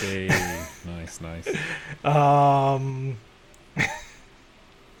 I see. Nice.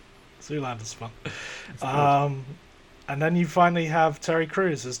 Zoolander's fun. And then you finally have Terry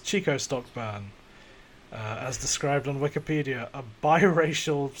Crews as Chico Stockburn, as described on Wikipedia, a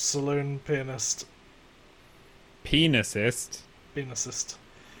biracial saloon pianist. Penisist?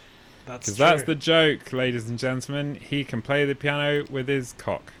 That's because that's the joke, ladies and gentlemen. He can play the piano with his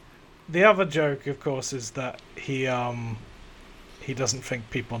cock. The other joke, of course, is that he doesn't think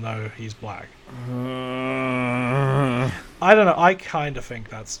people know he's black. I don't know. I kind of think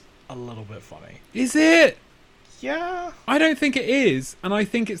that's a little bit funny. Is it? Yeah. I don't think it is, and I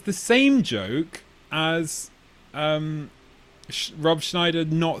think it's the same joke as Rob Schneider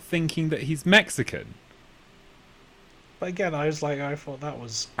not thinking that he's Mexican. But again, I thought that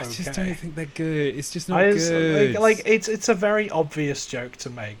was okay. I just don't think they're good. It's just not good. Like it's a very obvious joke to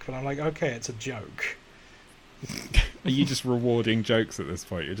make, but I'm like, okay, it's a joke. Are you just rewarding jokes at this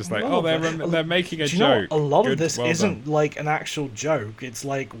point? You're just like, No, they're making a do you joke. know, a lot Good, of this well isn't done. like an actual joke. It's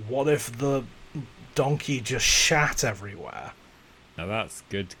like, what if the donkey just shat everywhere? Now that's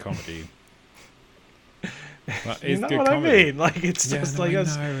good comedy. That You is know good what comedy. I mean? Like it's just like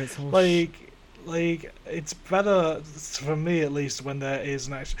it's all like it's better for me at least when there is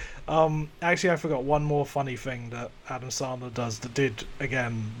an actual. Actually, I forgot one more funny thing that Adam Sandler does that did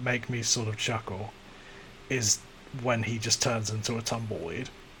again make me sort of chuckle, is when he just turns into a tumbleweed.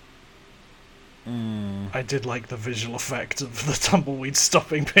 I did like the visual effect of the tumbleweed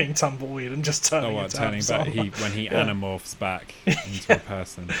stopping being tumbleweed and just turning into turning back when he anamorphs back into a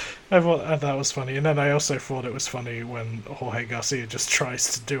person. I thought that was funny, and then I also thought it was funny when Jorge Garcia just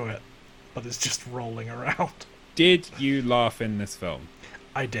tries to do it, but it's just rolling around. Did you laugh in this film?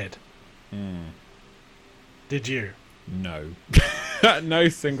 I did. Did you? No. At no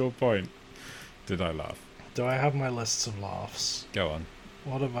single point did I laugh. Do I have my lists of laughs? Go on.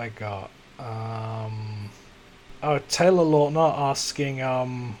 What have I got? Taylor Lautner asking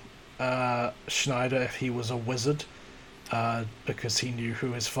Schneider if he was a wizard, because he knew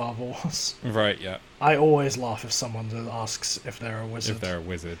who his father was. Right, yeah. I always laugh if someone asks if they're a wizard. If they're a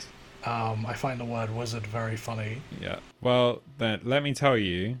wizard. I find the word wizard very funny. Yeah. Well, then let me tell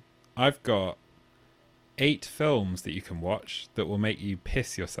you, I've got 8 films that you can watch that will make you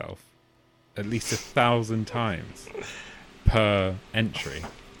piss yourself at least 1,000 times per entry.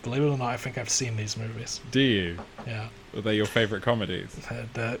 Believe it or not, I think I've seen these movies. Do you? Yeah. Are they your favourite comedies?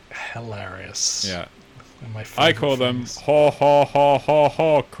 They're hilarious. Yeah. I call them Horcruxes.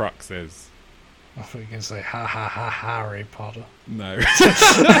 I thought you were going to say ha ha ha Harry Potter. No.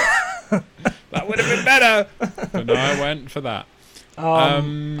 That would have been better. But no, I went for that.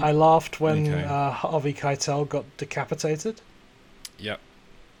 I laughed when okay. Harvey Keitel got decapitated. Yep.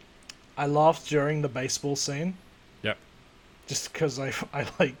 I laughed during the baseball scene. Yep. Just because I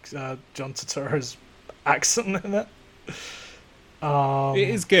like John Turturro's accent in it. It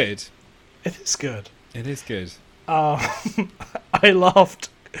is good. It is good. It is good. I laughed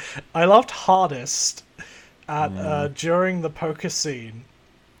hardest at during the poker scene,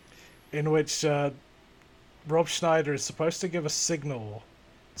 in which Rob Schneider is supposed to give a signal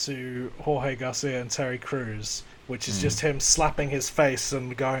to Jorge Garcia and Terry Crews, which is just him slapping his face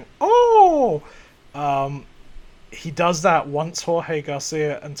and going, "Oh!" He does that once Jorge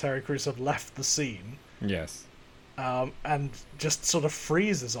Garcia and Terry Crews have left the scene. Yes. and just sort of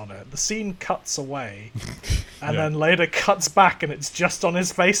freezes on it. The scene cuts away, and then later cuts back, and it's just on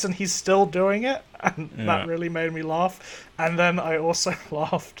his face, and he's still doing it, and that really made me laugh. And then I also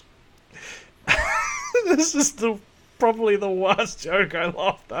laughed. This is probably the worst joke I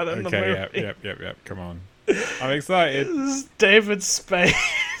laughed at in the movie. Yep. Come on. I'm excited. This is David Spade.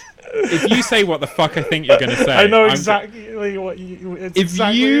 If you say what the fuck I think you're going to say, I know exactly what you.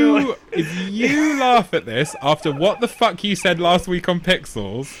 If you laugh at this after what the fuck you said last week on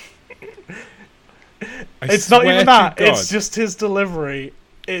Pixels, it's not even that. It's just his delivery.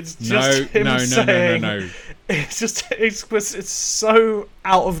 It's just him saying. No. It's just it's so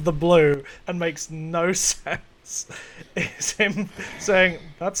out of the blue and makes no sense. It's him saying,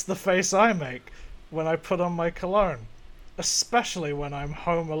 "That's the face I make when I put on my cologne, especially when I'm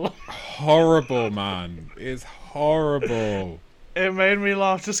home alone." Horrible, man. It's horrible. It made me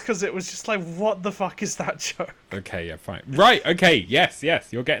laugh just because it was just like, what the fuck is that joke? Okay, yeah, fine. Right, okay, yes.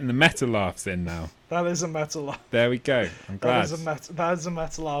 You're getting the meta laughs in now. That is a meta laugh. There we go. I'm glad. That is a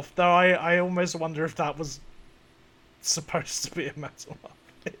meta laugh. Though I almost wonder if that was supposed to be a meta laugh.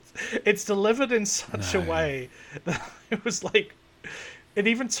 It's delivered in such a way that it was like, it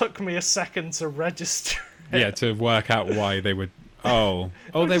even took me a second to register it. Yeah, to work out why they would. Oh,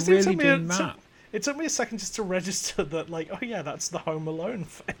 they're really doing that. It took me a second just to register that, like, oh yeah, that's the Home Alone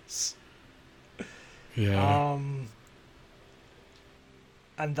face. Yeah.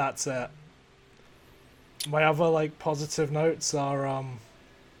 And that's it. My other, like, positive notes are,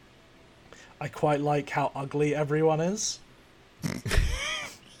 I quite like how ugly everyone is.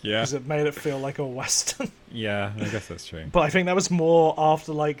 Yeah. Because it made it feel like a Western. Yeah, I guess that's true. But I think that was more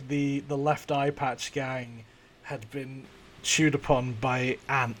after, like, the left eye patch gang had been chewed upon by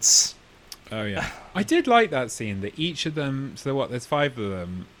ants. Oh, yeah. I did like that scene, that each of them... So there's 5 of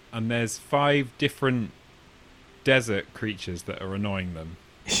them, and there's 5 different desert creatures that are annoying them.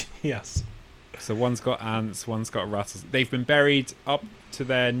 Yes. So one's got ants, one's got rattles. They've been buried up to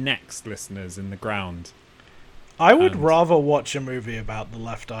their necks, listeners, in the ground. I would rather watch a movie about the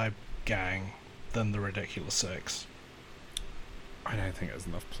Left Eye Gang than the Ridiculous Six. I don't think there's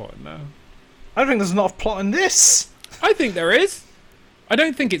enough plot in there. I don't think there's enough plot in this. I think there is. I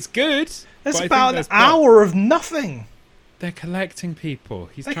don't think it's good. There's about an hour of nothing. They're collecting people.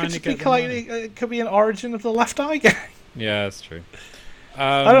 He's trying to get them it could be an origin of the Left Eye Gang. Yeah, that's true.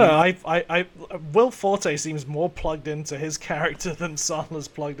 I don't know. I Will Forte seems more plugged into his character than Sandler's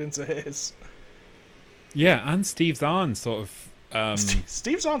plugged into his. Yeah, and Steve Zahn sort of.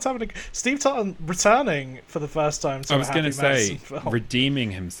 Steve Zahn's Steve Zahn returning for the first time. To I was going to say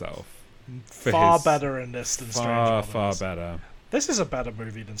redeeming himself. Far better in this than Strange Wilderness. Far better. This is a better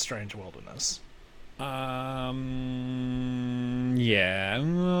movie than Strange Wilderness. Yeah.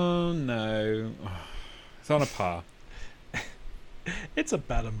 No. It's on a par. It's a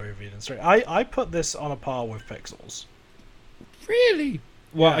better movie than Strange. I put this on a par with Pixels. Really?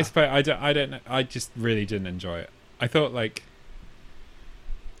 Well, Yeah. I suppose I don't know. I just really didn't enjoy it. I thought like.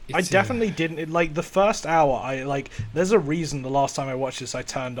 I definitely didn't. Like the first hour, there's a reason the last time I watched this, I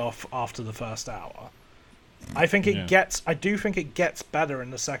turned off after the first hour. I think I do think it gets better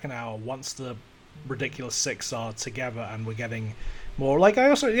in the second hour once the Ridiculous Six are together and we're getting more. Like I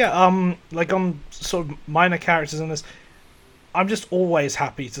also, like on sort of minor characters in this, I'm just always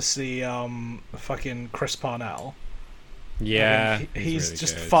happy to see fucking Chris Parnell. Yeah, he's really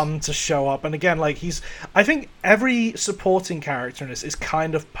just good. fun to show up, and again, like I think every supporting character in this is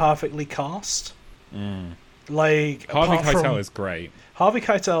kind of perfectly cast. Like Harvey Keitel is great. Harvey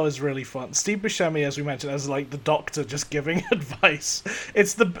Keitel is really fun. Steve Buscemi, as we mentioned, as like the doctor just giving advice.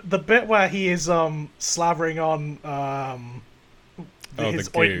 It's the bit where he is slavering on his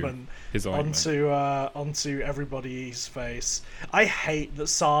ointment. Onto everybody's face. I hate that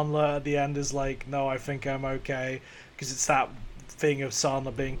Sandler at the end is like, no, I think I'm okay, because it's that thing of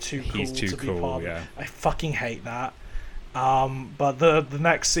Sandler being too cool to be part of it. I fucking hate that. But the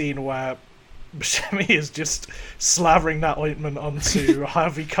next scene where Buscemi is just slavering that ointment onto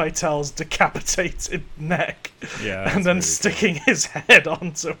Harvey Keitel's decapitated neck, and then really sticking his head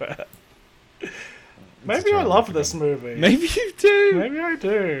onto it. Maybe I love this movie. Maybe you do. Maybe I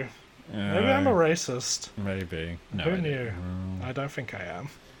do. Maybe I'm a racist. Maybe. No, Who knew? I don't think I am.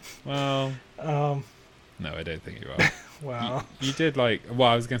 Well, no, I don't think you are. Well, you did like. Well,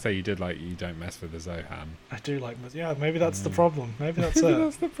 I was gonna say you did like. You don't mess with the Zohan. I do like. Yeah, maybe that's the problem. Maybe that's it.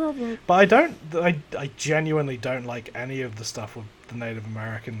 That's the problem. But I don't. I genuinely don't like any of the stuff with the Native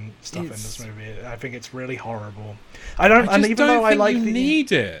American stuff in this movie. I think it's really horrible. I don't. And even though I like the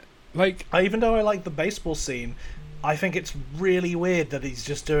need it. Like, even though I like the baseball scene, I think it's really weird that he's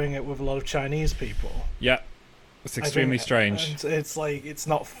just doing it with a lot of Chinese people. Yeah. It's extremely strange. And it's like, it's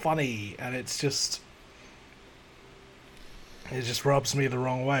not funny, and it just rubs me the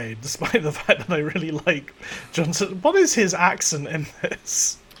wrong way, despite the fact that I really like Johnson. What is his accent in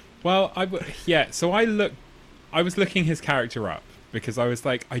this? Well, so I was looking his character up because I was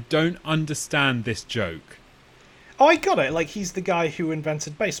like, I don't understand this joke. Oh, I got it. Like, he's the guy who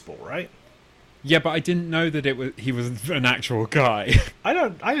invented baseball, right? Yeah, but I didn't know that he was an actual guy. I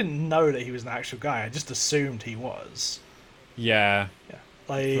didn't know that he was an actual guy. I just assumed he was. Yeah. Yeah.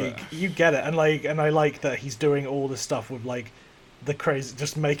 Like, you get it. And I like that he's doing all this stuff with, like,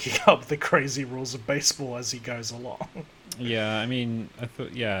 just making up the crazy rules of baseball as he goes along. Yeah, I mean, I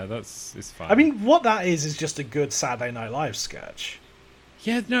thought, it's fine. I mean, what that is just a good Saturday Night Live sketch.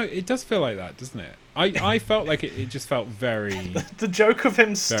 Yeah, no, it does feel like that, doesn't it? I felt like it just felt very... The joke of him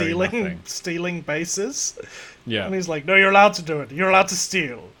nothing. stealing bases. Yeah. And he's like, no, you're allowed to do it. You're allowed to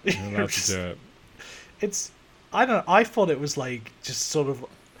steal. You're allowed to do it. It's... I thought it was like just sort of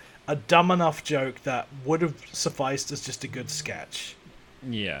a dumb enough joke that would have sufficed as just a good sketch.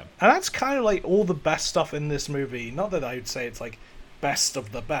 Yeah. And that's kind of like all the best stuff in this movie. Not that I would say it's like best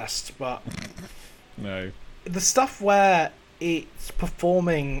of the best, but... No. The stuff where it's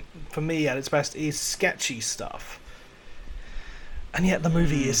performing, for me, at its best, is sketchy stuff. And yet the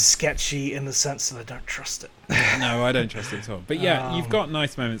movie is sketchy in the sense that I don't trust it. No, I don't trust it at all. But yeah, you've got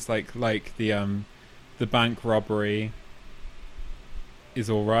nice moments like the bank robbery is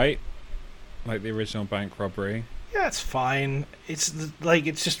all right. Like the original bank robbery. Yeah, it's fine. It's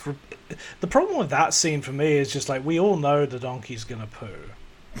just the problem with that scene for me is just like, we all know the donkey's gonna poo.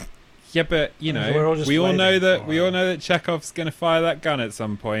 Yeah, but we all know that Chekhov's gonna fire that gun at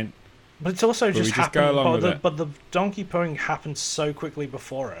some point. But it's also just happened. But the donkey pooing happened so quickly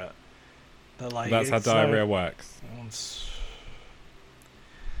before it that like that's how diarrhea works.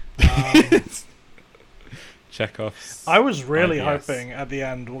 Chekhov's. I was really hoping at the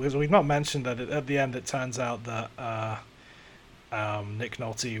end, because we've not mentioned that at the end it turns out that Nick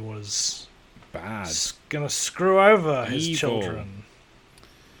Nolte was bad, gonna screw over Evil. his children,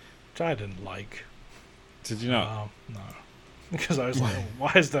 which I didn't like. Did you not? No, because I was like,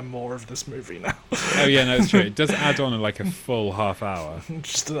 why is there more of this movie now? Oh yeah, no, it's true. It does add on like a full half hour.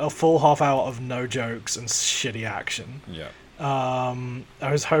 Just a full half hour of no jokes and shitty action. Yeah.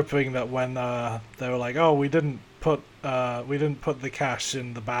 I was hoping that when they were like, "Oh, we didn't put the cash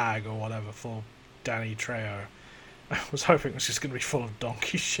in the bag or whatever for Danny Trejo," I was hoping it was just going to be full of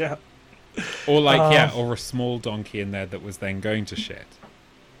donkey shit. Or or a small donkey in there that was then going to shit.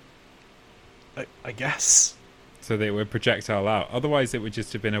 I guess. So they would projectile out. Otherwise, it would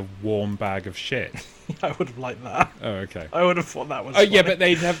just have been a warm bag of shit. I would have liked that. Oh, okay. I would have thought that was. Oh, funny. Yeah, but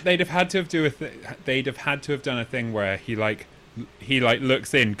they'd have had to have done a thing where he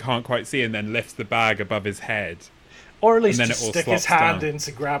looks in, can't quite see, and then lifts the bag above his head. Or at least just stick his hand in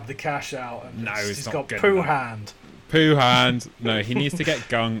to grab the cash out. And no, he's not got good poo enough. hand. Poo hand. No, he needs to get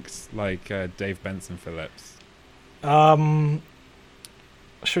gunked like Dave Benson Phillips.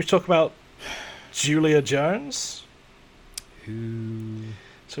 Should we talk about Julia Jones? Who?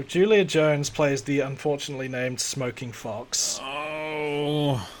 So Julia Jones plays the unfortunately named Smoking Fox.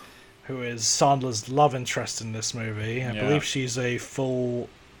 Oh. Who is Sandler's love interest in this movie. I believe she's a full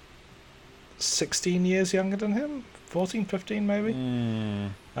 16 years younger than him? 14, 15 maybe?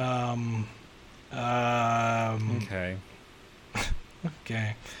 Okay.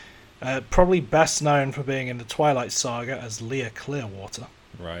 Okay. Probably best known for being in the Twilight Saga as Leah Clearwater.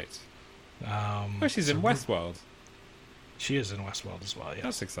 Right. She's in Westworld. She is in Westworld as well, yeah.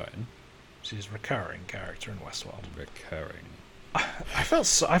 That's exciting. She's a recurring character in Westworld. Recurring. I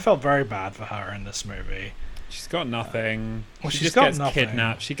felt very bad for her in this movie. She's got nothing. Well, she just gets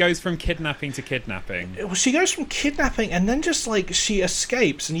kidnapped. She goes from kidnapping to kidnapping. Well, she goes from kidnapping and then just like she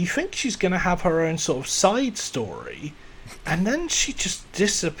escapes, and you think she's going to have her own sort of side story, and then she just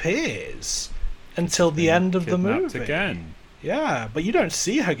disappears until the end of the movie. Again. Yeah, but you don't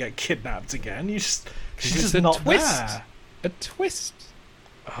see her get kidnapped again. She's just a not twist. there. A twist.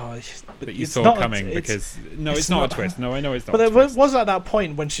 Oh, but you saw coming because it's not a twist. No, I know it's not. But it was at that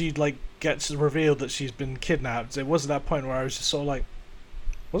point when she like gets revealed that she's been kidnapped. It was at that point where I was just sort of like,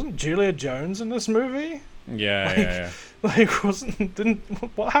 wasn't Julia Jones in this movie? Yeah. Like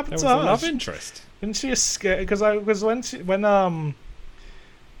what happened to her? Was a love interest. Didn't she escape? Because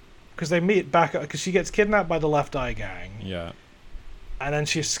they meet back because she gets kidnapped by the Left Eye Gang. Yeah. And then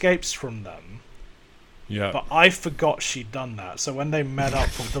she escapes from them. Yeah. But I forgot she'd done that. So when they met up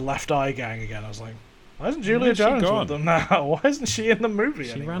with the Left Eye Gang again, I was like, why isn't Julia Jones with them now? Why isn't she in the movie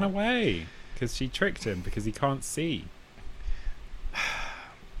anymore? She ran away because she tricked him because he can't see.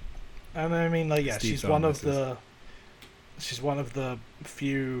 And I mean, like, yeah, she's one of the she's one of the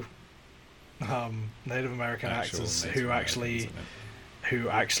few Native American actors Native who Americans, actually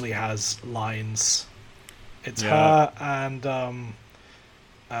isn't it? has lines. It's Yeah. her and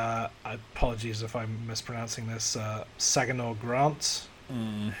apologies if I'm mispronouncing this, Saginaw Grant,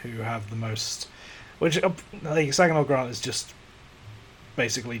 who have the most. Which like Saginaw Grant is just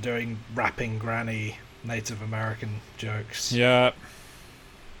basically doing rapping granny Native American jokes. Yeah.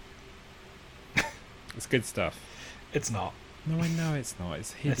 It's good stuff. It's not. No, I know it's not.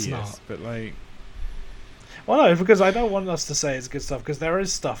 It's hideous. not. But like, Well, no, because I don't want us to say it's good stuff, because there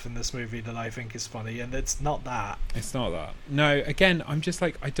is stuff in this movie that I think is funny, and it's not that. it's not that. No, again, I'm just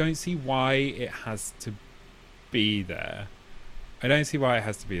like, I don't see why it has to be there. I don't see why it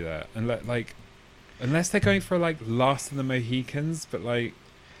has to be there. And like, unless they're going for like Last of the Mohicans, but like,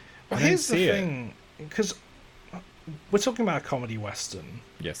 Well, I don't here's the see it. thing, because we're talking about a comedy western,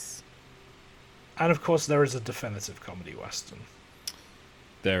 Yes, and of course there is a definitive comedy western.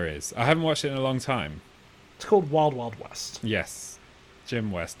 there is. I haven't watched it in a long time. It's called Wild Wild West. Yes,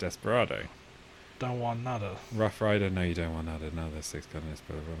 Jim West, Desperado. Don't want nada. Rough Rider, no, you don't want another 6 guners,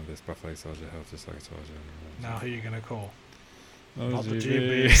 but run with this Buffalo Soldier, help just like a soldier. Now who you gonna call? Oh, Not the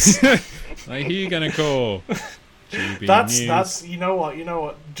GBs. Like, who you gonna call? GB News. That's you know what.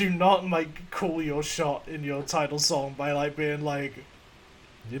 Do not like call your shot in your title song by like being like,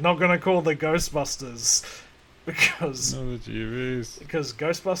 you're not gonna call the Ghostbusters because Not the GBs.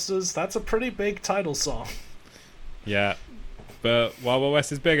 Ghostbusters, that's a pretty big title song. Yeah, but Wild Wild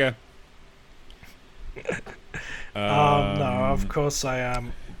West is bigger. No, of course I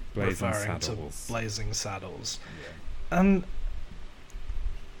am Blazing referring Saddles. to Blazing Saddles, and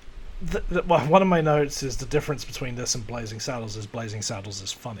well, one of my notes is the difference between this and Blazing Saddles is Blazing Saddles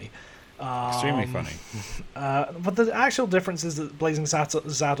is funny. Extremely funny. But the actual difference is that Blazing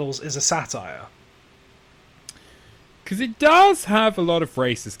Saddles is a satire. Because it does have a lot of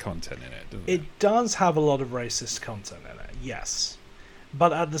racist content in it, doesn't it? It does have a lot of racist content in it, yes.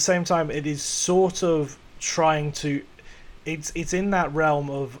 But at the same time, it is sort of trying to... It's in that realm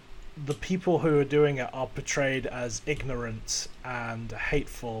of the people who are doing it are portrayed as ignorant and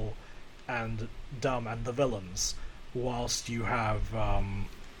hateful and dumb and the villains, whilst you have...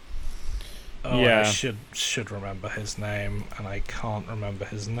 Yeah. I should remember his name, and I can't remember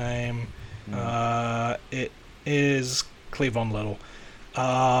his name. It is Cleavon Little.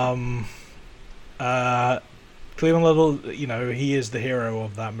 Cleavon Little, you know, he is the hero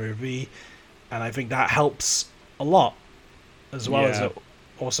of that movie, and I think that helps a lot, as well as Yeah. it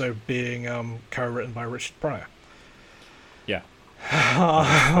also being co-written by Richard Pryor. Yeah.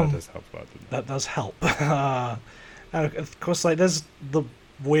 That does help a lot, doesn't it? That does help. And of course, like, there's the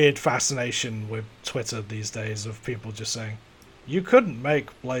weird fascination with Twitter these days of people just saying, you couldn't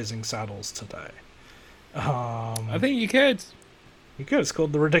make Blazing Saddles today. I think you could. You could. It's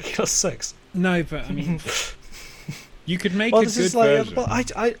called The Ridiculous Six. No, but I mean, you could make Well, a this good is like, version.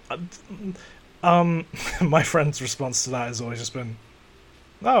 well, my friend's response to that has always just been,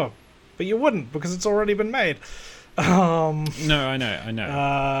 "No, but you wouldn't because it's already been made." No, I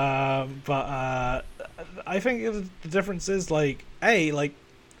know. But I think the difference is like the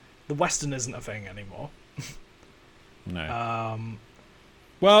Western isn't a thing anymore. No.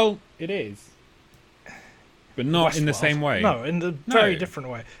 Well, it is, but not in the Westworld. same way. No, in a very No. different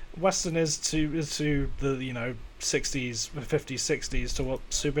way. Western is to the 60s, 50s, 60s to what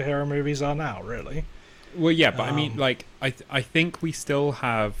superhero movies are now. Really. Well, yeah, but I mean, Um, like, I think we still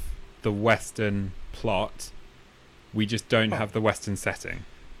have the Western plot. We just don't have the Western setting.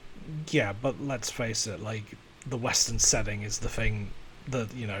 Yeah, but let's face it, like, the Western setting is the thing that,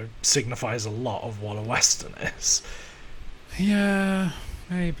 signifies a lot of what a Western is. Yeah,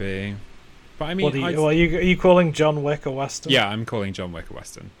 maybe. But I mean, What are you calling John Wick a Western? yeah, I'm calling John Wick a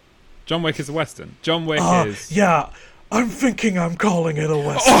Western. John Wick is a Western. John Wick is... Yeah, I'm thinking I'm calling it a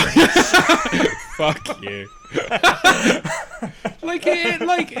Western. Fuck you.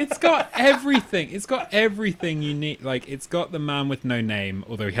 It's got everything. It's got everything you need. Like, it's got the man with no name,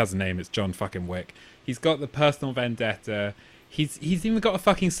 although he has a name. It's John fucking Wick. He's got the personal vendetta. He's even got a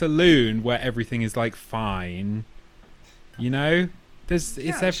fucking saloon where everything is like fine. You know, it's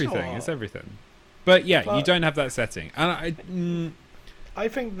everything. Sure. It's everything. But yeah, you But- don't have that setting, and I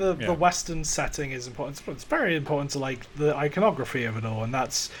think the Yeah. Western setting is important. It's very important to like the iconography of it all,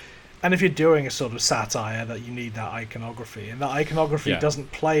 and if you're doing a sort of satire, that you need that iconography, and that iconography Yeah.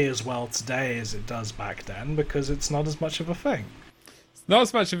 doesn't play as well today as it does back then because it's not as much of a thing. it's not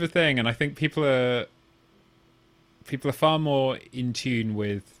as much of a thing. And I think people are far more in tune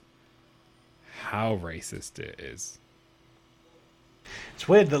with how racist it is. It's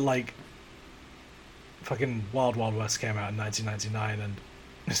weird that like fucking Wild Wild West came out in 1999 and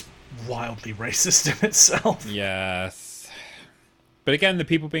is wildly racist in itself. Yes. But again, the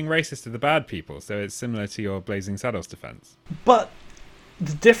people being racist are the bad people, so it's similar to your Blazing Saddles defense. But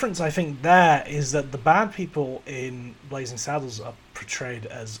the difference, I think, there is that the bad people in Blazing Saddles are portrayed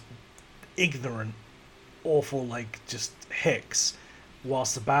as ignorant, awful, like, just hicks,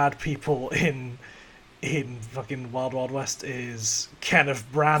 whilst the bad people in fucking Wild Wild West is Kenneth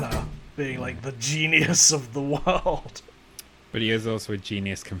Branagh being, like, the genius of the world. But he is also a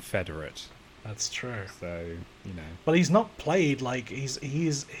genius Confederate. That's true. So, you know. But he's not played like he's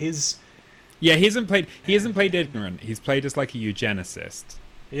Yeah, he isn't played ignorant. He's played as like a eugenicist.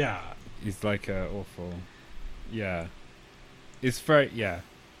 yeah. He's like a awful. Yeah. It's very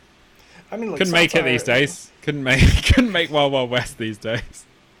I mean, like, couldn't make it these days. Couldn't make Wild Wild West these days.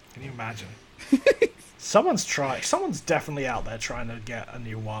 Can you imagine? Someone's definitely out there trying to get a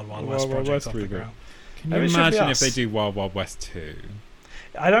new Wild Wild West project off the ground. Can you Maybe it should be imagine if us. they do Wild Wild West 2?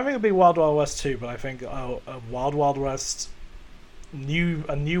 I don't think it'll be Wild Wild West 2, but I think a Wild Wild West a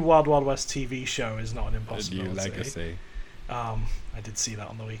new Wild Wild West TV show is not an A impossibility. new legacy. I did see that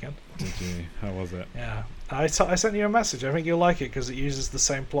on the weekend. Did you? How was it? Yeah, I sent you a message. I think you'll like it because it uses the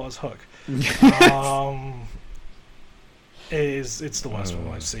same plot as Hook. It's the worst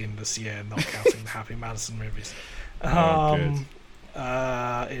one I've seen this year, not counting the Happy Madison movies. Good.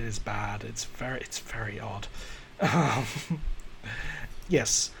 It is bad. It's very odd.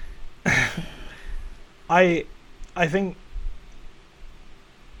 Yes, I think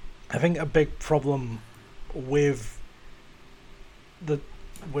a big problem with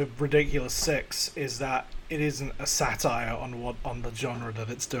Ridiculous Six is that it isn't a satire on the genre that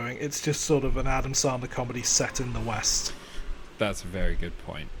it's doing. It's just sort of an Adam Sandler comedy set in the West. That's a very good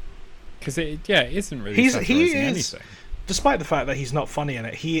point. Because it isn't really He satirizing is, anything. despite the fact that he's not funny in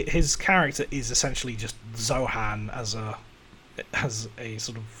it. His character is essentially just Zohan as a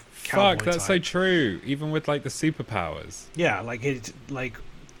sort of cowboy Fuck, that's type. so true. Even with like the superpowers. Yeah,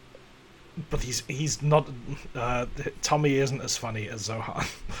 but he's not. Tommy isn't as funny as Zohan.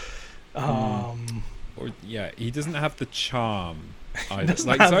 Or he doesn't have the charm. Either. doesn't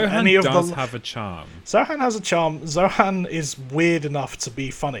Like have any Zohan of does the- have a charm. Zohan has a charm. Zohan is weird enough to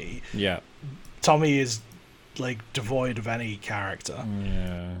be funny. Yeah. Tommy is like devoid of any character.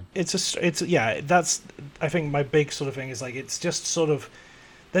 Yeah. That's I think my big sort of thing is like it's just sort of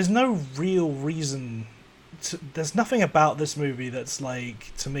there's no real reason. There's nothing about this movie that's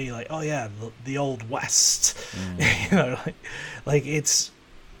like to me like, oh yeah, the old West. You know, like it's.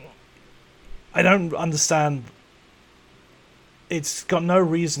 I don't understand. It's got no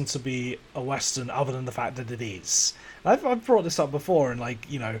reason to be a Western other than the fact that it is. I've brought this up before, and like,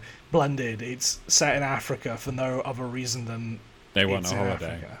 you know, Blended, it's set in Africa for no other reason than They want it's a in holiday.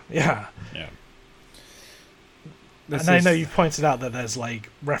 Africa. Yeah. Yeah. And I know you've pointed out that there's like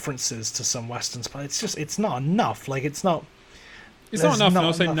references to some Westerns, but it's not enough. Like it's not It's not there's enough, not and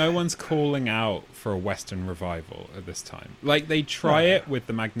also enough. no one's calling out for a Western revival at this time. Like, they try No. it with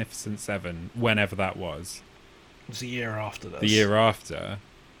The Magnificent Seven, whenever that was. It's a year after this. The year after.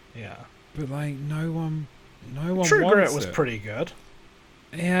 Yeah. But, like, no one True wants Grit was it. pretty good.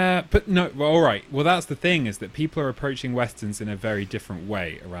 Yeah, but no, well, alright. Well, that's the thing, is that people are approaching Westerns in a very different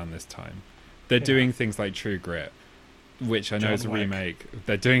way around this time. They're Yeah. doing things like True Grit, which I know John is a Wick. remake.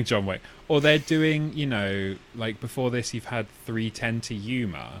 They're doing John Wick. Or they're doing, you know, like before this you've had 3:10 to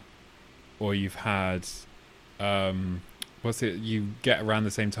Yuma. Or you've had, what's it, you get around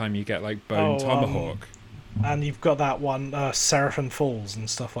the same time, you get like Bone Tomahawk. And you've got that one, Seraphim Falls and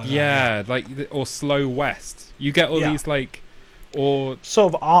stuff like that. Yeah, like, or Slow West. You get all Yeah. these like, or,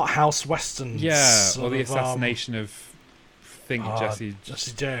 Sort of art house westerns. yeah, sort or the of, assassination of, Jesse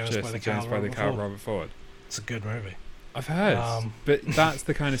James by the James by the Cal Cal Robert Robert Ford. It's a good movie. I've heard, Um, but that's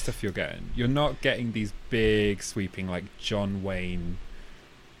the kind of stuff you're getting. You're not getting these big, sweeping, like John Wayne,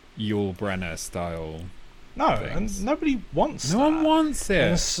 Yul Brynner style. No, things. and nobody wants No that. one wants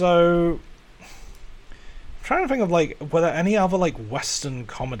And it. so, I'm trying to think of like were there any other like Western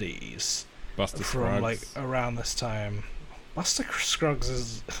comedies Buster from Scruggs. like around this time. Buster Scruggs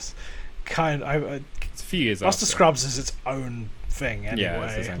is kind. It's a few years Buster after. Scruggs is its own thing anyway. Yeah,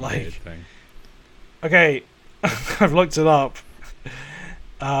 it's its own weird Like, thing. okay, I've looked it up.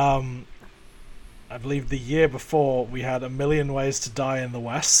 I believe the year before we had A Million Ways to Die in the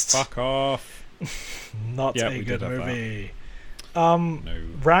West. Fuck off. Not Yeah, a we good did have that. movie. No.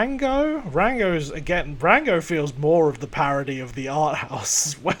 Rango feels more of the parody of the art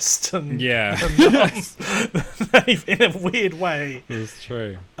house western. Yeah. In a weird way. It's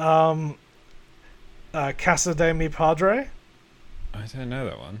true. Casa de mi Padre. I don't know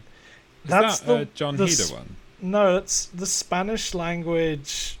that one. Is that a John Heder one? No, it's the Spanish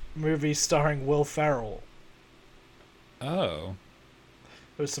language movie starring Will Ferrell. Oh.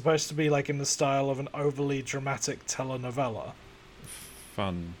 It was supposed to be like in the style of an overly dramatic telenovela.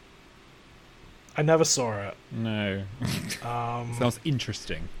 Fun. I never saw it. No. Sounds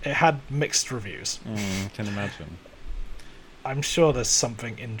interesting. It had mixed reviews. Can imagine. I'm sure there's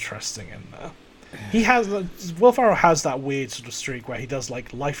something interesting in there. Will Ferrell has that weird sort of streak where he does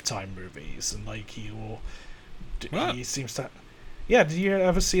like Lifetime movies, and like he seems to. Yeah, did you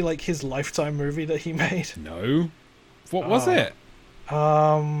ever see like his Lifetime movie that he made? No. What was it?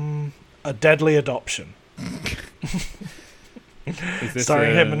 A Deadly Adoption.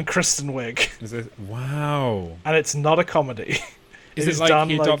 Starring him and Kristen Wiig. Wow. And it's not a comedy. Is it like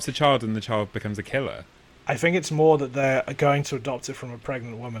he adopts a child and the child becomes a killer? I think it's more that they're going to adopt it from a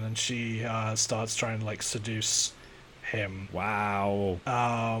pregnant woman, and she starts trying to like seduce him. Wow.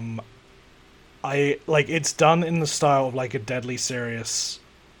 It's done in the style of like a deadly serious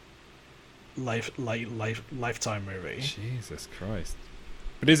Lifetime movie. Jesus Christ.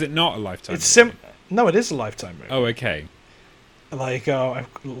 But is it not a Lifetime movie? No, it is a Lifetime movie. Oh, okay. Like, do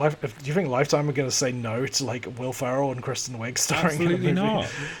you think Lifetime are going to say no to like Will Ferrell and Kristen Wiig starring in a movie? Not.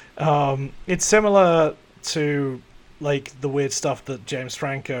 It's similar to like the weird stuff that James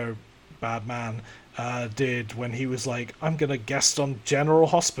Franco, bad man, did when he was like, I'm going to guest on General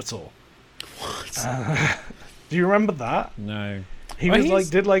Hospital. What? Do you remember that? No. He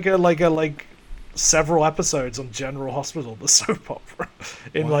did several episodes on General Hospital, the soap opera,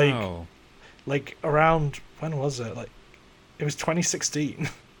 in like around, when was it? Like, it was 2016.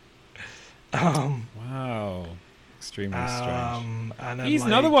 Wow. Extremely strange. And then, he's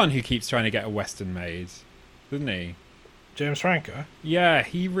another one who keeps trying to get a Western made, doesn't he? James Franco? Yeah,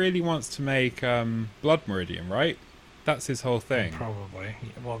 he really wants to make Blood Meridian, right? That's his whole thing. Probably.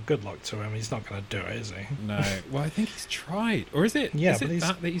 Well, good luck to him. He's not going to do it, is he? No. Well, I think he's tried. Or is it? Yeah, is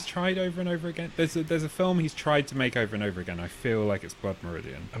it that he's tried over and over again? There's a film he's tried to make over and over again. I feel like it's Blood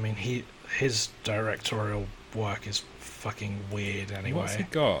Meridian. I mean, his directorial work is fucking weird anyway. What's he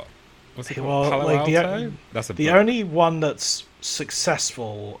got? What's he called? Palo Alto? That's the only one that's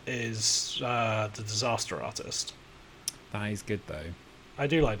successful is The Disaster Artist. That is good, though. I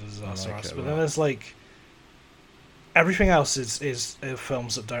do like The Disaster Artist, but then there's like... Everything else is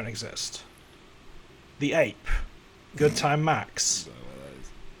films that don't exist. The Ape, Good Time Max,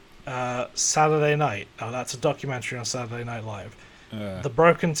 Saturday Night. Oh, that's a documentary on Saturday Night Live. The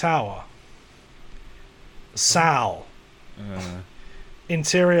Broken Tower, Sal,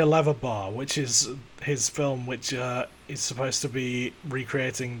 Interior Leather Bar, which is his film, which is supposed to be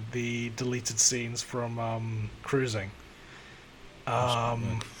recreating the deleted scenes from Cruising.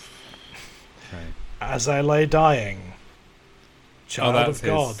 Okay. As I Lay Dying, Child of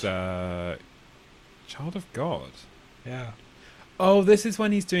God. Child of God? Yeah. Oh, this is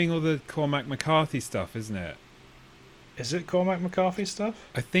when he's doing all the Cormac McCarthy stuff, isn't it? Is it Cormac McCarthy stuff?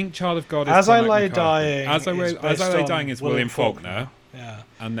 I think Child of God is As Cormac I Lay McCarthy. Dying. As I Lay Dying is William Faulkner. Yeah.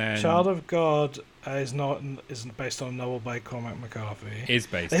 And then Child of God isn't based on a novel by Cormac McCarthy. Is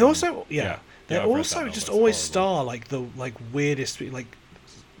based. They on, also they I've read also that just novel. always It's star like the weirdest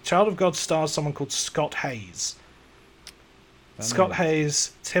Child of God stars someone called Scott Hayes. Scott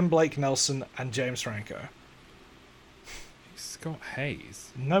Hayes, Tim Blake Nelson, and James Franco. Scott Hayes.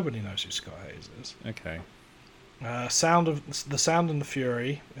 Nobody knows who Scott Hayes is. Okay. The Sound and the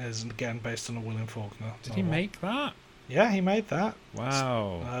Fury is again based on a William Faulkner. Did he make that? Yeah, he made that.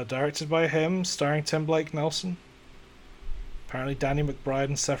 Wow. Directed by him, starring Tim Blake Nelson. Apparently, Danny McBride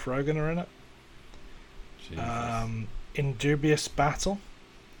and Seth Rogen are in it. Jesus. In Dubious Battle,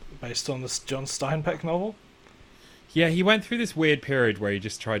 based on this John Steinbeck novel. Yeah, he went through this weird period where he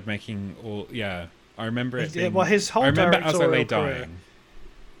just tried making all. Yeah, I remember it. His whole I remember As I Lay directorial career Dying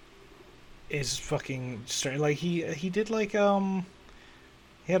is fucking strange. Like he did like he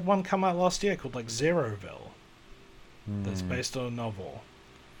had one come out last year called like Zeroville. That's based on a novel.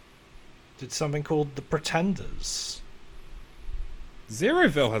 Did something called The Pretenders.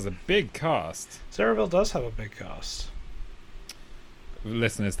 Zeroville has a big cast. Zeroville does have a big cast.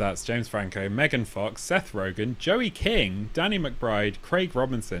 Listeners, that's James Franco, Megan Fox, Seth Rogen, Joey King, Danny McBride, Craig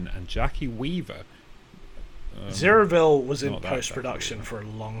Robinson, and Jackie Weaver. Zeroville was in post-production for a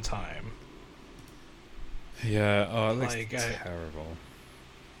long time. Yeah, it looks terrible.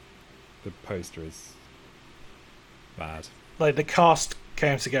 The poster is bad. Like, the cast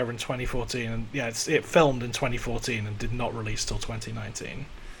came together in 2014, and it filmed in 2014 and did not release till 2019.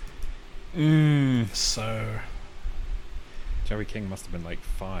 So... Joey King must have been like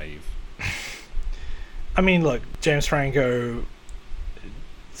 5. I mean, look, James Franco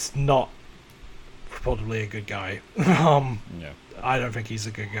it's not reportedly a good guy. Yeah. I don't think he's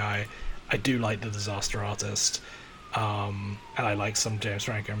a good guy. I do like The Disaster Artist, and I like some James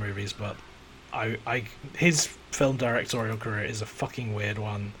Franco movies, but his film directorial career is a fucking weird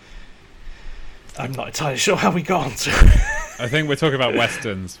one. I'm not entirely sure how we got onto it. I think we're talking about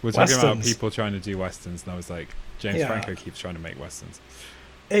westerns. We're talking about Westerns. people trying to do westerns, and I was like, James Yeah. Franco keeps trying to make westerns.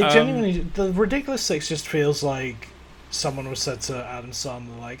 It genuinely, the Ridiculous Six just feels like someone was said to Adam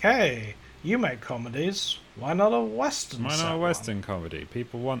Sandler, like, "Hey, you make comedies. Why not a western? Why set not a one?" western comedy?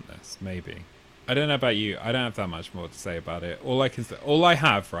 People want this, maybe. I don't know about you. I don't have that much more to say about it. All I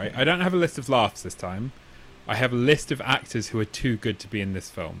have, right? I don't have a list of laughs this time. I have a list of actors who are too good to be in this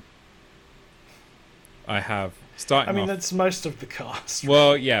film. I have starting I mean, off. that's most of the cast.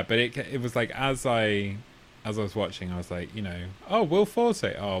 Well, yeah, but it was like as I was watching, I was like, oh, Will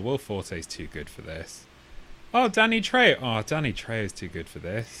Forte. Oh, Will Forte's too good for this. Oh, Danny Trejo. Oh, Danny Trejo's too good for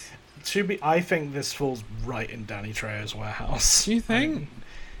this. I think this falls right in Danny Trejo's warehouse. Do you think?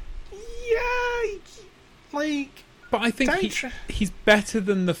 Yeah, like, But I think Danny Trejo. he's better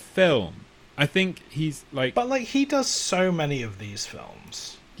than the film. I think he's like. But like, he does so many of these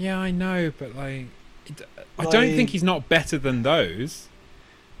films. Yeah, I know, but like, I don't think he's not better than those.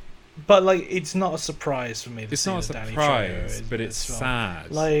 But like, it's not a surprise for me. It's see not a that Danny surprise, Trejo is but in it's this film.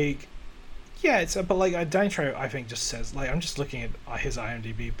 sad. Like, yeah, but like Danny Trejo, I think just says, like, I'm just looking at his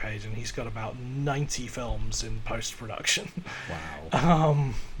IMDb page, and he's got about 90 films in post production. Wow.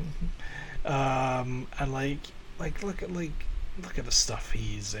 And look at the stuff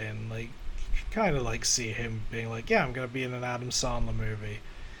he's in. Like, you kind of like see him being like, yeah, I'm gonna be in an Adam Sandler movie.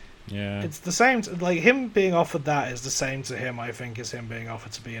 Yeah. It's the same. Like, him being offered that is the same to him, I think, as him being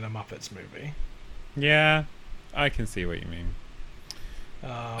offered to be in a Muppets movie. Yeah, I can see what you mean.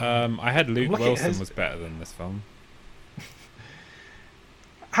 I had Luke Wilson was better than this film.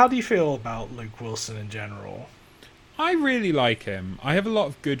 How do you feel about Luke Wilson in general? I really like him. I have a lot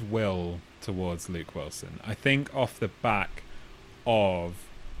of goodwill towards Luke Wilson. I think off the back of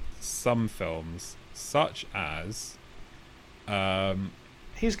some films, such as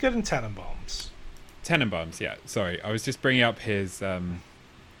He's good in Tenenbaums. Tenenbaums. Yeah, sorry, I was just bringing up his IMDb,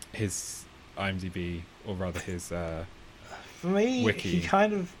 or rather his For me, Wiki. he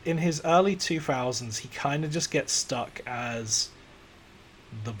kind of, in his early 2000s, he kind of just gets stuck as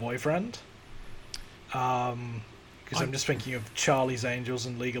the boyfriend. Because I'm just thinking of Charlie's Angels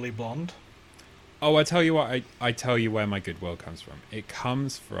and Legally Blonde. Oh, I tell you what, I tell you where my goodwill comes from. It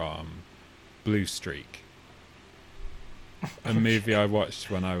comes from Blue Streak, a movie I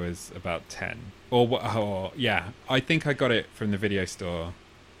watched when I was about 10. Or yeah, I think I got it from the video store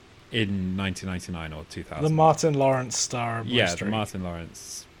in 1999 or 2000. The Martin Lawrence star of Blue Yeah, Streak. the Martin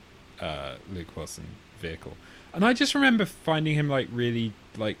Lawrence, Luke Wilson vehicle. And I just remember finding him like really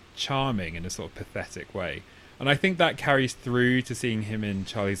like charming in a sort of pathetic way. And I think that carries through to seeing him in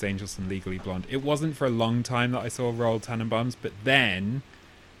Charlie's Angels and Legally Blonde. It wasn't for a long time that I saw Royal Tenenbaums, but then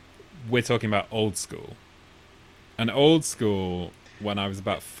we're talking about Old School. And Old School, when I was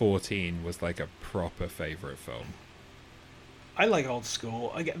about 14, was like a proper favourite film. I like Old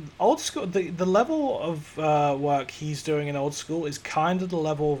School. Again, Old School, the level of work he's doing in Old School is kind of the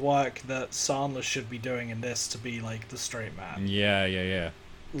level of work that Sandler should be doing in this to be like the straight man. Yeah.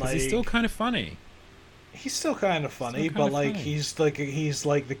 Because Like, he's still kind of funny. he's still kind of funny, Still kind but of like funny. he's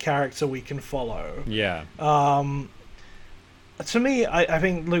like the character we can follow. Yeah. To me, I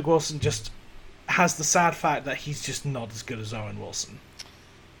think Luke Wilson just has the sad fact that he's just not as good as Owen Wilson.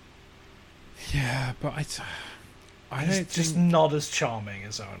 Yeah, but I He's don't just think not as charming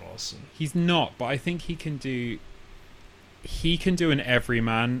as Owen Wilson. he's not, but I think he can do an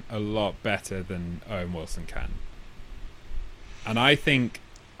everyman a lot better than Owen Wilson can. And I think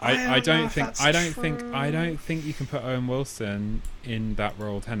I don't think you can put Owen Wilson in that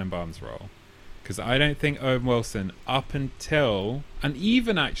Royal Tenenbaums role, because I don't think Owen Wilson up until, and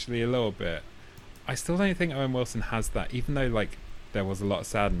even actually a little bit, I still don't think Owen Wilson has that, even though like there was a lot of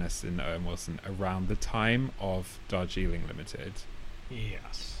sadness in Owen Wilson around the time of Darjeeling Limited.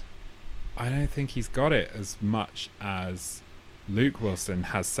 Yes. I don't think he's got it as much as Luke Wilson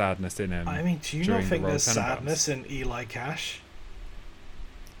has sadness in him. I mean, do you not during the think Royal there's Tenenbaums. sadness in Eli Cash?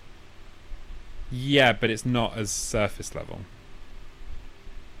 Yeah, but it's not as surface level.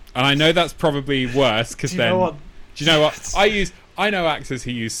 And I know that's probably worse, because Do you then... know what? Do you know what? I know actors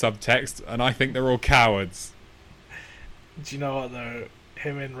who use subtext, and I think they're all cowards. Do you know what though?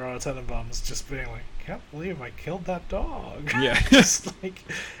 Him in Royal Tenenbaums just being like, "Can't believe I killed that dog." Yeah. Just like,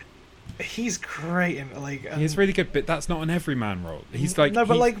 he's great in like. He's really good, but that's not an everyman role. He's like... no,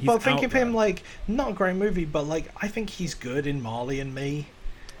 but like, he's but think out of him there. like not a great movie, but like I think he's good in Marley and Me.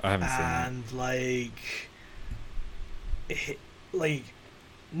 I haven't seen it. and like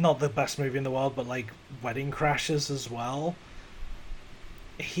not the best movie in the world, but like Wedding Crashers as well.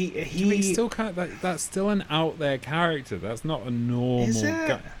 But He he's still kind of that's still an out there character. That's not a normal Is it?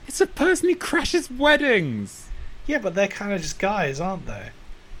 guy. It's a person who crashes weddings. yeah, but they're kind of just guys, aren't they?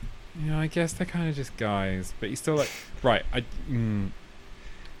 Yeah, I guess they're kind of just guys, but he's still like right.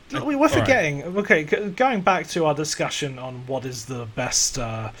 Look, we're forgetting. Okay, going back to our discussion on what is the best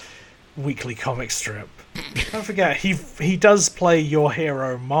weekly comic strip. Don't forget, he does play your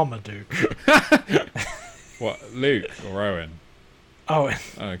hero Marmaduke. What, Luke or Owen? Owen.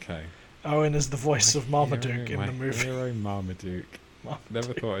 Okay. Owen is the voice of Marmaduke in the movie. Hero Marmaduke.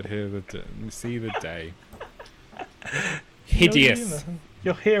 Never thought I'd see the day. Hideous.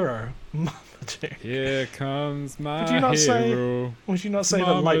 Your hero Marmaduke. Here comes my Would you not hero. Would you not say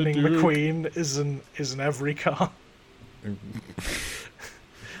that Lightning Marmaduke. McQueen is in every car?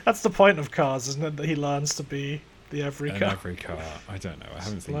 That's the point of Cars, isn't it? That he learns to be the every In car. every car. I don't know. I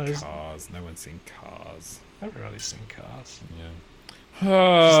haven't seen Suppose. Cars. No one's seen Cars. Everybody's seen Cars. Yeah.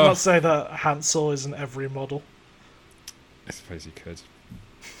 Does not say that Hansel is in every model. I suppose you could.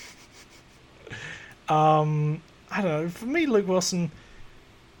 I don't know. For me, Luke Wilson,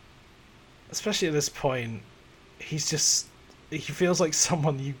 especially at this point, he feels like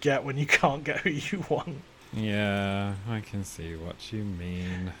someone you get when you can't get who you want. Yeah, I can see what you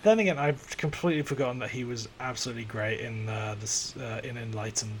mean. Then again, I've completely forgotten that he was absolutely great in in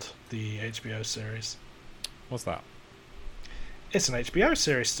Enlightened, the HBO series. What's that? It's an HBO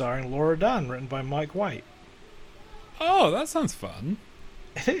series starring Laura Dern, written by Mike White. Oh, that sounds fun.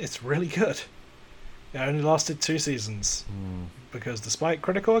 It's really good. It only lasted 2 seasons because, despite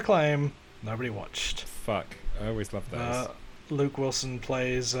critical acclaim, nobody watched. Fuck. I always love those. Luke Wilson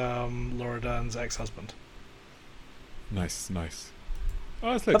plays Laura Dern's ex-husband. Nice.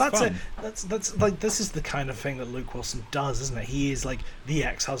 Oh, this But looks that's fun. it. That's like, this is the kind of thing that Luke Wilson does, isn't it? He is like the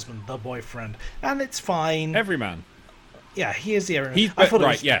ex-husband, the boyfriend, and it's fine. Everyman. Yeah, he is the everyman. He's- I thought it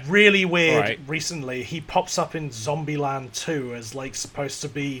right, was yeah. really weird. Right. Recently, he pops up in Zombieland 2 as like supposed to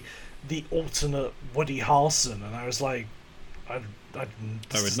be the alternate Woody Harrelson, and I was like, I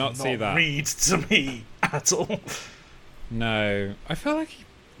would not see that. read to me at all. No. I feel like he...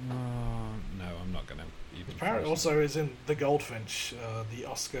 Oh, no, I'm not going to even... Apparently, also is in The Goldfinch, the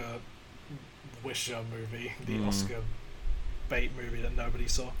Oscar Wisher movie, the Oscar bait movie that nobody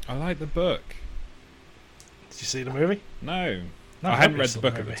saw. I like the book. Did you see the movie? No. No, I hadn't nobody read saw the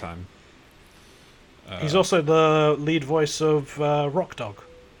book at movie. the time. He's also the lead voice of Rock Dog,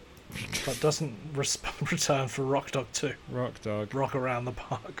 but doesn't return for Rock Dog 2. Rock Dog. Rock Around the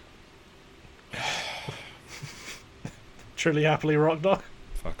Park. Truly Happily Rock Dog.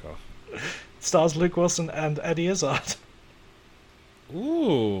 Fuck off. Stars Luke Wilson and Eddie Izzard.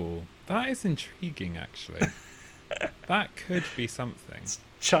 Ooh, that is intriguing, actually. That could be something.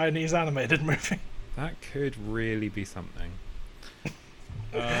 Chinese animated movie. That could really be something.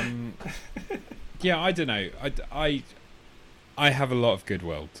 Yeah, I don't know. I have a lot of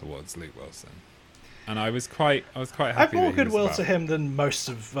goodwill towards Luke Wilson, and I was quite happy. I have more that he was goodwill about- to him than most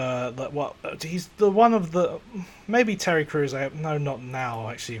of he's the one of the maybe Terry Crews. No, not now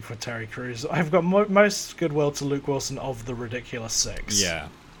actually for Terry Crews. I've got most goodwill to Luke Wilson of the Ridiculous Six. Yeah,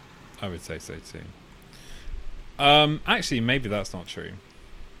 I would say so too. Actually, maybe that's not true,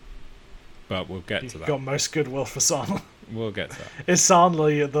 but we'll get to You've that. got most goodwill for Sandler. We'll get to that. Is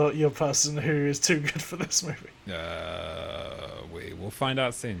Sandler your person who is too good for this movie? We will find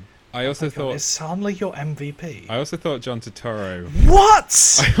out soon. I also thought Is Sandler your MVP? I also thought John Turturro.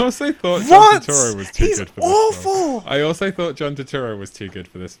 What? I also thought John What? Turturro was too He's good for this film. awful. I also thought John Turturro was too good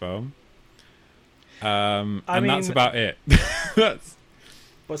for this film. And that's mean- about it. That's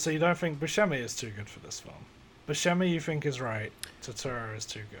But so you don't think Buscemi is too good for this film? Buscemi you think is right. Turturro is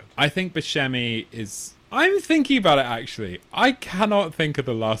too good. I think Buscemi is. I'm thinking about it actually. I cannot think of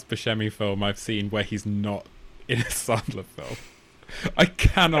the last Buscemi film I've seen where he's not in a Sandler film. I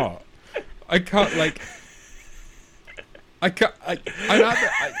cannot. I can't like. I can't.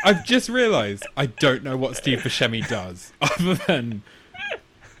 I've just realised I don't know what Steve Buscemi does other than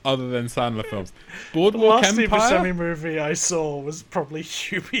Sandler films. The Boardwalk last Steve Empire. Buscemi movie I saw was probably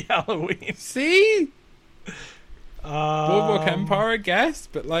Hubie Halloween. See. Boardwalk Empire, I guess,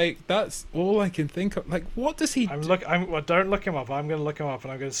 but like that's all I can think of. Like, what does he? Well, don't look him up. I'm going to look him up,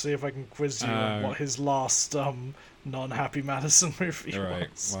 and I'm going to see if I can quiz you on Oh. what his last non-Happy Madison movie Right.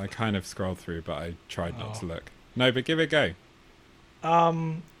 was. Well, I kind of scrolled through, but I tried not Oh. to look. No, but give it a go. I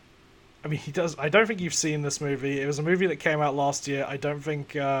mean, he does. I don't think you've seen this movie. It was a movie that came out last year. I don't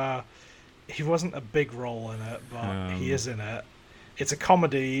think he wasn't a big role in it, but he is in it. It's a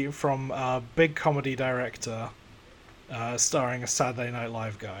comedy from a big comedy director, starring a Saturday Night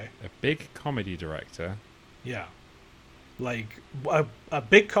Live guy. A big comedy director. Yeah. Like, a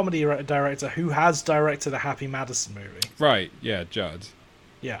big comedy director who has directed a Happy Madison movie. Right, yeah, Judd.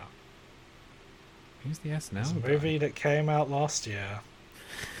 Yeah. Who's the SNL It's a guy? movie that came out last year.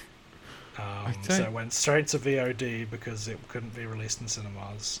 So it went straight to VOD because it couldn't be released in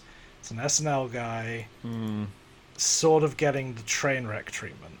cinemas. It's an SNL guy sort of getting the train wreck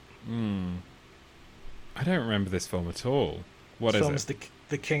treatment. I don't remember this film at all. What This is film's it?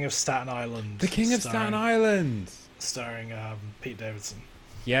 The King of Staten Island. The King of Staten Island! Starring Pete Davidson.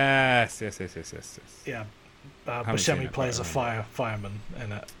 Yes. Yeah. Haven't seen Buscemi it, plays but a fireman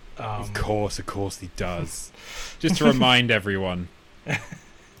in it. Of course he does. Just to remind everyone.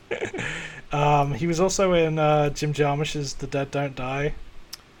 He was also in Jim Jarmusch's The Dead Don't Die.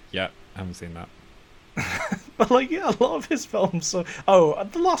 Yeah, I haven't seen that. But like, yeah, a lot of his films. The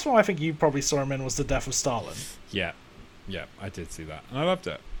last one I think you probably saw him in was The Death of Stalin. Yeah, I did see that, and I loved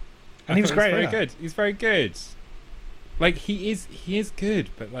it. And he was great. Very good. He's very good. Like he is good,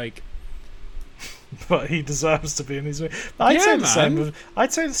 but like, but he deserves to be in these movies. I'd say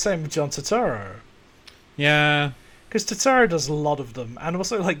the same with John Turturro. Yeah. Because Turturro does a lot of them, and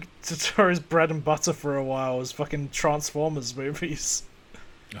also like Turturro's bread and butter for a while was fucking Transformers movies.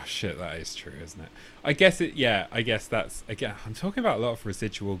 Oh shit, that is true, isn't it? I guess that's, again, I'm talking about a lot of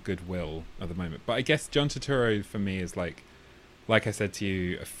residual goodwill at the moment, but I guess John Turturro for me is like I said to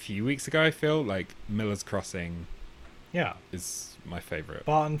you a few weeks ago, I feel like Miller's Crossing is my favourite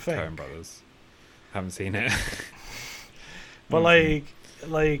Barton Fink. Coen Brothers. Haven't seen it. But like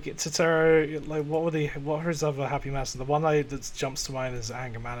Turturro, like what were his other Happy Madison? The one that jumps to mind is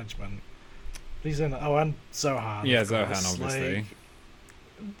Anger Management. He's in and Zohan. Yeah, of Zohan, course. obviously. Like,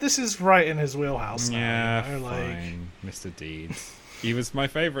 this is right in his wheelhouse now. Yeah, you know? fine. Mr. Deeds. He was my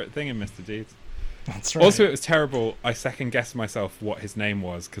favourite thing in Mr. Deeds. That's right. Also, it was terrible. I second guessed myself what his name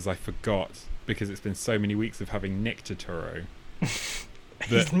was because I forgot, because it's been so many weeks of having Nick Turturro.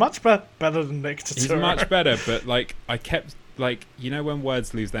 He's much better than Nick Turturro. He's much better, but like I kept like, you know, when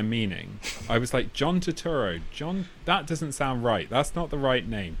words lose their meaning, I was like, John Turturro. That doesn't sound right. That's not the right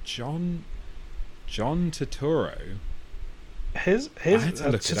name. John Turturro. I had to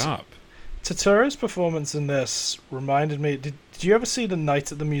look it up. Turturro's performance in this reminded me. Did you ever see the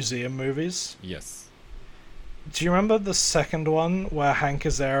Night at the Museum movies? Yes. Do you remember the second one where Hank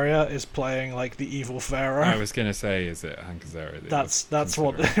Azaria is playing like the evil pharaoh? I was gonna say, is it Hank Azaria? That's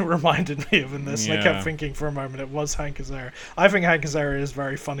what it reminded me of in this. Yeah. And I kept thinking for a moment it was Hank Azaria. I think Hank Azaria is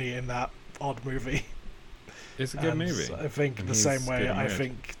very funny in that odd movie. It's a good movie. I think And the he's same way good and I weird.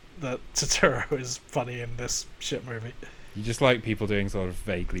 think that Turturro is funny in this shit movie. You just like people doing sort of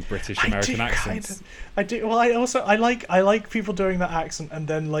vaguely British American accents. I do. Well, I like people doing that accent and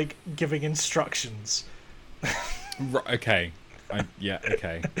then like giving instructions. Okay.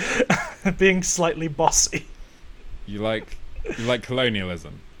 Okay. Being slightly bossy. You like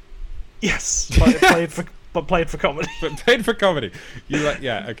colonialism, Yes, but played for comedy. but paid for comedy. You like,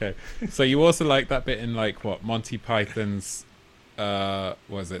 yeah, okay. So you also like that bit in like what Monty Python's, what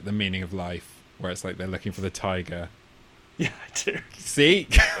was it, The Meaning of Life, where it's like they're looking for the tiger. Yeah, I do. See,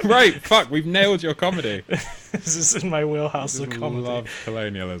 right? Fuck, we've nailed your comedy. This is in my wheelhouse of comedy. Love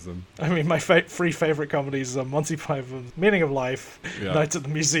colonialism. I mean, my three favorite comedies are Monty Python, Meaning of Life, Yeah. Night at the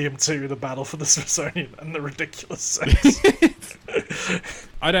Museum 2, The Battle for the Smithsonian, and The Ridiculous Six.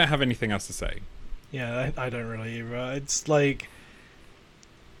 I don't have anything else to say. Yeah, I don't really either. It's like,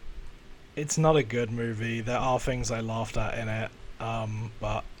 it's not a good movie. There are things I laughed at in it,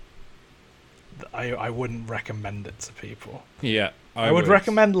 but I wouldn't recommend it to people. Yeah, I would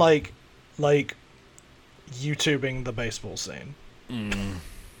recommend like YouTubing the baseball scene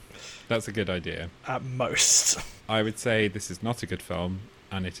That's a good idea. at most. I would say this is not a good film,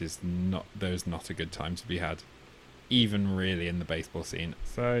 and it is not. There's not a good time to be had, even really in the baseball scene.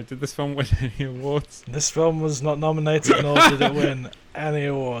 So, did this film win any awards? This film was not nominated, nor did it win any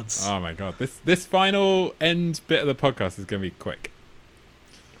awards. Oh my god! This final end bit of the podcast is going to be quick.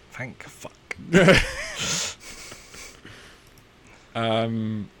 Thank fuck.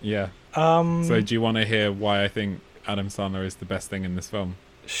 Yeah. So, do you want to hear why I think Adam Sandler is the best thing in this film?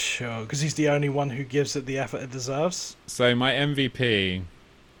 Sure, because he's the only one who gives it the effort it deserves. So, my MVP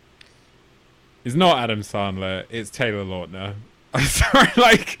is not Adam Sandler, it's Taylor Lautner. I'm sorry,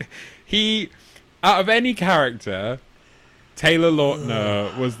 like, out of any character, Taylor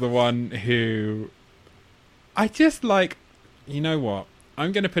Lautner was the one who I just like, you know what?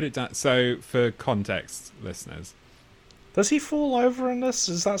 I'm going to put it down. So, for context, listeners. Does he fall over in this?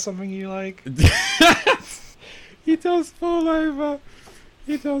 Is that something you like? He does fall over.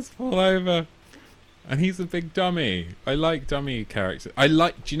 He does fall over. And he's a big dummy. I like dummy characters.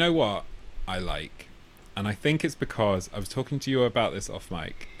 Do you know what I like? And I think it's because I was talking to you about this off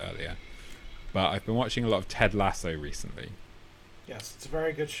mic earlier, but I've been watching a lot of Ted Lasso recently. Yes, it's a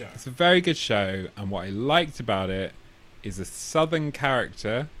very good show. It's a very good show, and what I liked about it is a southern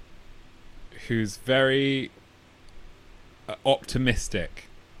character who's very optimistic.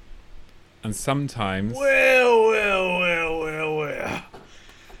 And sometimes... Well.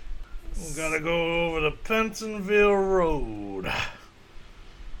 We gotta go over the Pentonville Road.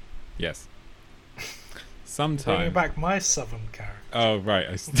 Yes. Sometimes... Bringing back my southern character. Oh, right.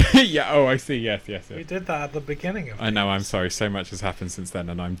 I see. Yes. We did that at the beginning of I know, I'm sorry. So much has happened since then,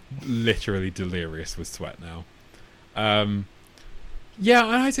 and I'm literally delirious with sweat now. Yeah,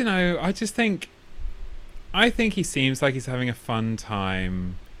 I don't know. I think he seems like he's having a fun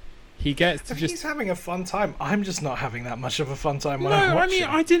time. He gets to He's having a fun time. I'm just not having that much of a fun time when I'm watching.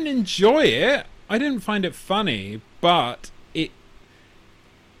 I didn't enjoy it. I didn't find it funny, but it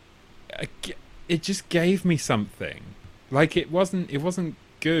just gave me something. Like it wasn't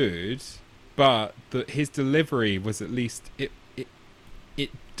good, but his delivery was at least it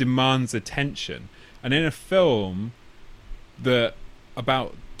demands attention. And in a film that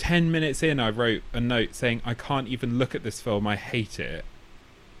about 10 minutes in, I wrote a note saying I can't even look at this film. I hate it.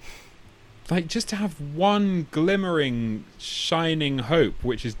 Like, just to have one glimmering, shining hope,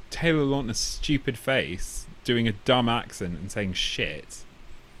 which is Taylor Lautner's stupid face doing a dumb accent and saying shit.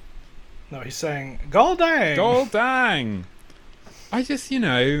 No, he's saying Goldang. Goldang. I just,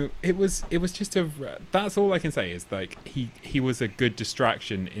 it was just that's all I can say is like he was a good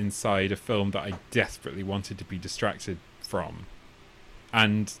distraction inside a film that I desperately wanted to be distracted from,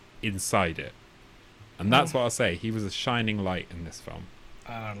 and inside it, and that's what I'll say. He was a shining light in this film.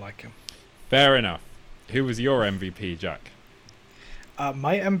 I don't like him. Fair enough. Who was your MVP, Jack?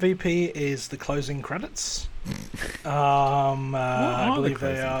 My MVP is the closing credits. I believe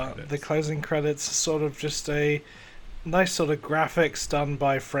they are the closing credits. Sort of just a nice sort of graphics done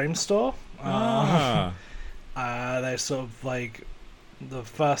by Framestore. They're sort of like the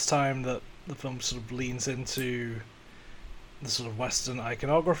first time that the film sort of leans into the sort of Western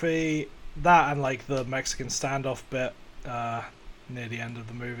iconography. That and like the Mexican standoff bit near the end of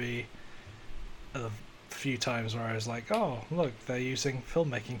the movie. A few times where I was like, oh, look, they're using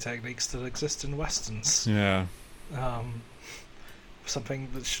filmmaking techniques that exist in Westerns. Yeah. Something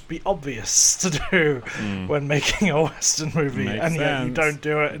that should be obvious to do when making a Western movie. Makes and yet sense. You don't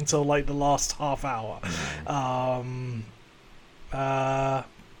do it until like the last half hour. The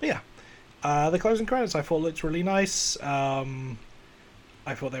closing credits I thought looked really nice. I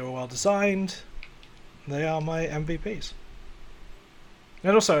thought they were well designed. They are my MVPs.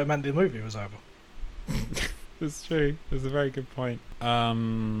 And also it meant the movie was over. That's true. That's a very good point.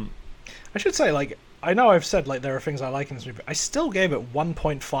 I should say, like, I know I've said like there are things I like in this movie. I still gave it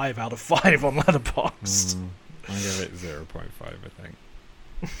 1.5 out of 5 on Letterboxd. I give it 0.5, I think.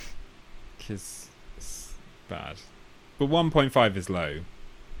 Because it's bad. But 1.5 is low.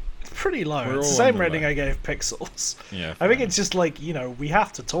 It's pretty low. We're It's the all same on the rating low. I gave Pixels. Yeah. I think it's just like, we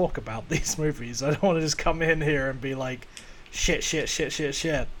have to talk about these movies. I don't want to just come in here and be like, shit.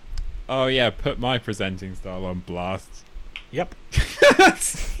 Oh yeah, put my presenting style on blast. Yep.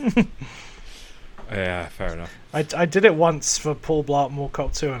 Yeah, fair enough. I did it once for Paul Blart Mall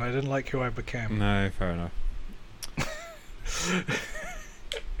Cop 2 and I didn't like who I became. No, fair enough.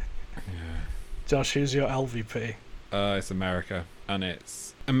 Josh, who's your LVP? It's America, and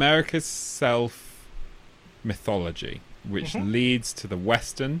it's America's self-mythology, which leads to the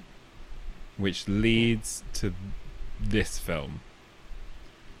Western, which leads to this film.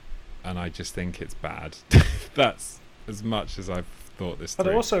 And I just think it's bad. That's as much as I've thought this But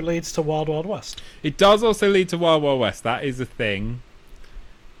through. it also leads to Wild Wild West. It does also lead to Wild Wild West. That is a thing.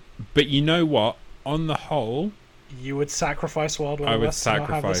 But you know what? On the whole, You would sacrifice Wild Wild I would West to not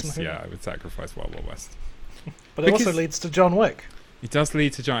have this sacrifice. movie? Yeah, I would sacrifice Wild Wild West. But it also Because- leads to John Wick. It does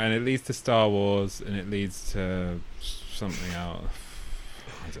lead to John, and it leads to Star Wars, and it leads to something else.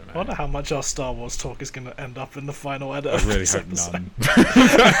 I don't know. I wonder how much our Star Wars talk is going to end up in the final edit I of really this hope episode. none,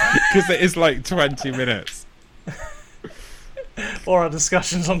 because it is like 20 minutes. Or our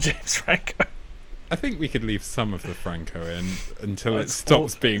discussions on James Franco. I think we could leave some of the Franco in until it It's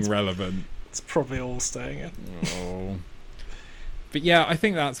stops all- being relevant. It's probably all staying in. Oh. But yeah, I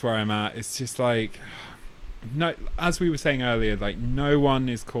think that's where I'm at. It's just like, no, as we were saying earlier, like no one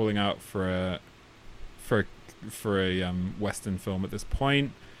is calling out for a Western film at this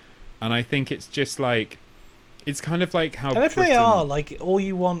point, and I think it's just like It's kind of like how And if they Britain- are, like, all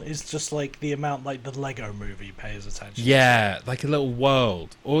you want is just, like, the amount, like, the Lego movie pays attention. Yeah, like a little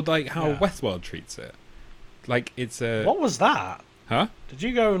world. Or like how Yeah. Westworld treats it. Like it's a... What was that? Huh? Did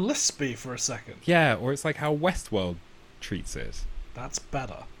you go lispy for a second? Yeah, or it's like how Westworld treats it. That's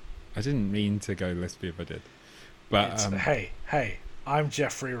better. I didn't mean to go lispy if I did. But It's, hey, I'm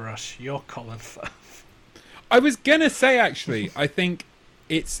Jeffrey Rush. You're Colin Firth. I was gonna say actually, I think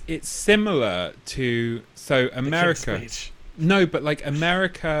it's similar to America. King's Speech. No, but like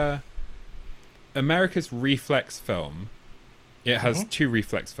America's reflex film. It has two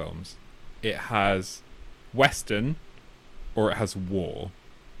reflex films. It has Western, or it has war.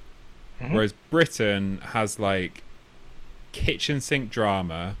 Whereas Britain has like kitchen sink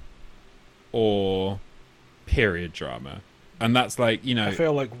drama or period drama. And that's like, you know, I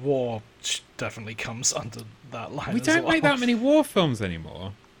feel like war definitely comes under that line. we as don't well. make that many war films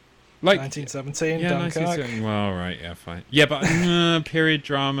anymore. Like 1917, yeah, Dunkirk, 1917. Well, right, yeah, fine. Yeah, but period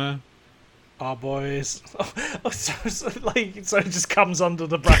drama. Our Boys. So it just comes under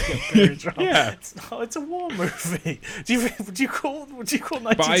the bracket period drama. Yeah. It's a war movie. Would you call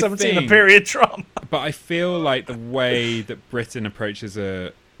 1917 think- a period drama? But I feel like the way that Britain approaches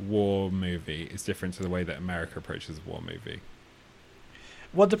a war movie is different to the way that America approaches a war movie.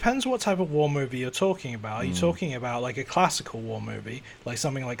 Well, it depends what type of war movie you're talking about. Are you talking about like a classical war movie, like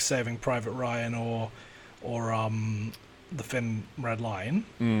something like Saving Private Ryan or The Thin Red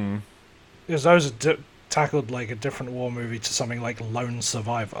Line? Because those are tackled like a different war movie to something like Lone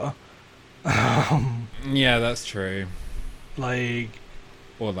Survivor. Yeah, that's true. Like,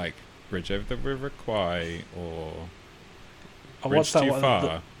 Or like Bridge Over the River Kwai, or Bridge what's that Too one?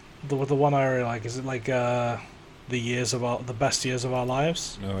 Far. The one I really like, is it like the best years of our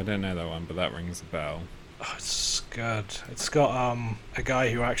lives? No, I don't know that one, but that rings a bell. Oh, it's good. It's got a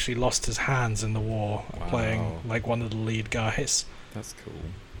guy who actually lost his hands in the war Wow. playing like one of the lead guys. That's cool.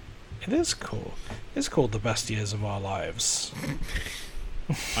 It is cool. It's called The Best Years of Our Lives.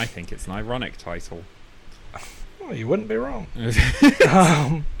 I think it's an ironic title. Well, you wouldn't be wrong.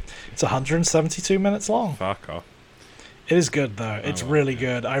 It's 172 minutes long. Fuck off. It is good though. It's well, really yeah.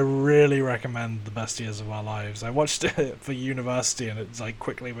 good. I really recommend The Best Years of Our Lives. I watched it for university and it's like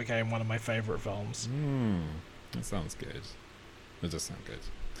quickly became one of my favorite films. That sounds good. It does sound good.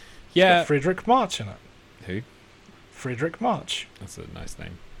 Yeah. Got Friedrich March in it. Who? Friedrich March. That's a nice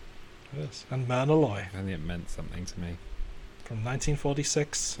name. It is. And Myrna Loy I think it meant something to me. from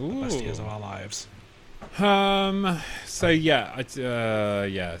 1946. The Best Years Ooh. of Our Lives. So yeah,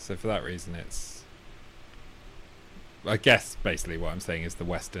 so for that reason it's, I guess basically what I'm saying is the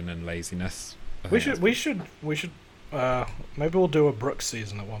Western and laziness. We should maybe we'll do a Brooks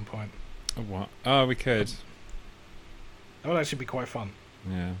season at one point. What? Oh, we could. That would actually be quite fun.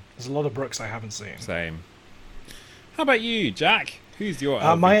 Yeah, There's a lot of Brooks I haven't seen. same. How about you, Jack? Who's your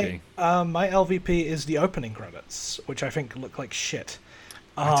LVP? My LVP is the opening credits, which I think look like shit.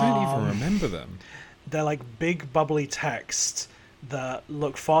 I don't even remember them. They're like big bubbly text that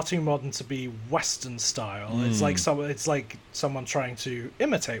look far too modern to be Western style. It's like someone trying to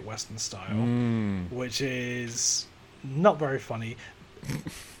imitate Western style, which is not very funny.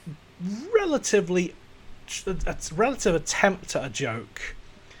 Relative attempt at a joke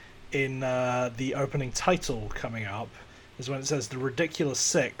in the opening title coming up is when it says the Ridiculous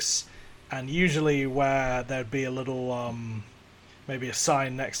Six, and usually where there'd be a little maybe a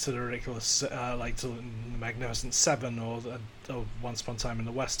sign next to the Ridiculous like to the Magnificent Seven or Once Upon a Time in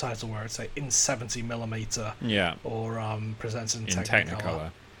the West title where it'd say in 70mm Yeah, or presented in in Technicolor.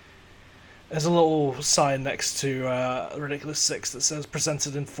 Technicolor. There's a little sign next to Ridiculous Six that says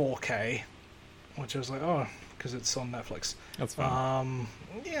presented in 4K, which I was like, oh, because it's on Netflix. That's fine.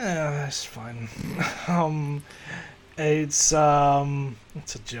 Yeah, it's fine. It's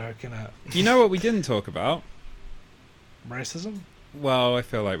a joke, innit? You know what we didn't talk about? Racism? Well, I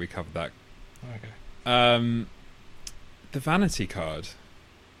feel like we covered that. Okay. The vanity card.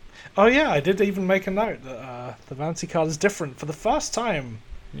 Oh yeah, I did even make a note that the vanity card is different for the first time.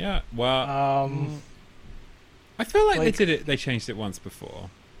 Yeah, well, I feel like they did it. They changed it once before,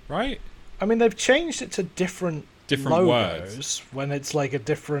 right? I mean, they've changed it to different Different logos words. when it's like a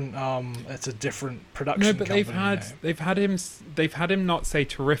different it's a different production. No, but they've company had him not say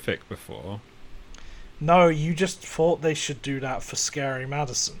terrific before. No, you just thought they should do that for Scary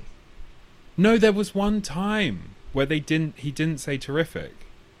Madison. No, there was one time where he didn't say terrific.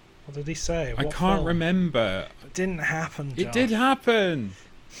 What did he say? I What can't film? remember. It didn't happen, Josh. It did happen.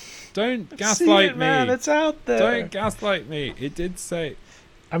 Don't See gaslight it, man. me. It's out there. Don't gaslight me. It did say.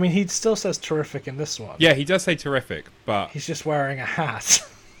 I mean, he still says terrific in this one. Yeah, he does say terrific, but He's just wearing a hat.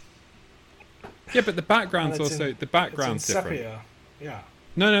 Yeah, but the background's And it's also in- the background's it's in different. sepia. Yeah,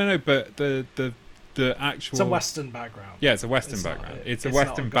 No. But the actual. it's a Western background. Yeah, it's a Western It's not- background. it- It's a it's not a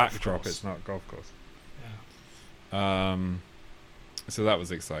Western golf backdrop. course. It's not a golf course. Yeah. So that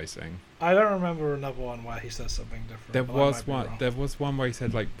was exciting. I don't remember another one where he says something different. There but I was might be one. wrong. There was one where he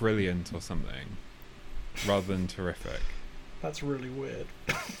said like brilliant or something, rather than terrific. That's really weird.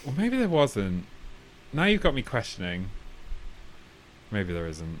 Or maybe there wasn't. Now you've got me questioning. Maybe there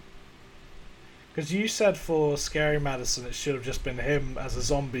isn't. Because you said for Scary Madison, it should have just been him as a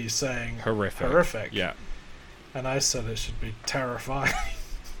zombie saying Horrific. Yeah. And I said it should be terrifying.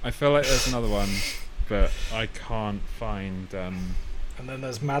 I feel like there's another one, but I can't find. And then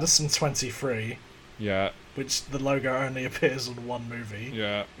there's Madison 23, Yeah. which the logo only appears on one movie.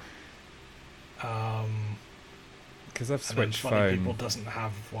 Yeah. Um, Because I've and then switched Funny phone. People doesn't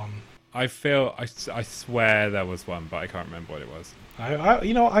have one. I feel. I swear there was one, but I can't remember what it was.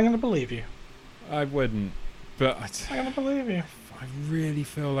 You know what? I'm going to believe you. I wouldn't, but I'm going to believe you. I really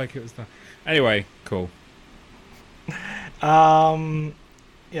feel like it was that. Anyway, cool.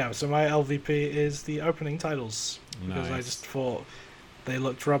 Yeah, so my LVP is the opening titles. Because I Nice. just thought they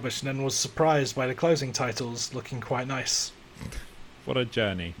looked rubbish and then was surprised by the closing titles looking quite nice. What a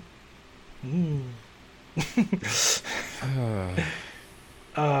journey. Mm.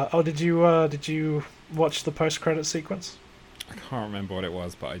 I Did you watch the post-credit sequence? can't remember what it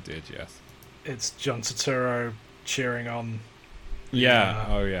was, but I did, yes. It's John Turturro cheering on Yeah.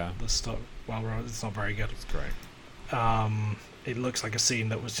 Yeah. Oh, yeah. the stuff. Well, it's not very good. It's great. It looks like a scene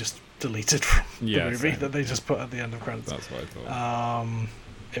that was just deleted from Yeah, the movie same. that they just put at the end of credits. That's what I thought.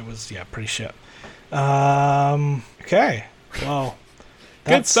 It was pretty shit. Okay, well,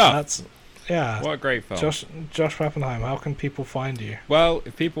 Good stuff. That's What a great film. Josh Pappenheim. How can people find you? Well,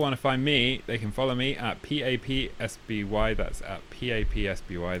 if people want to find me, they can follow me at PAPSBY. That's at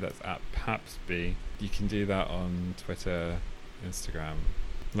PAPSBY. That's at PAPSB. You can do that on Twitter, Instagram,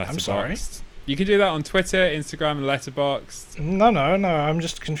 Letterboxd. I'm sorry? You can do that on Twitter, Instagram, and Letterboxd. No. I'm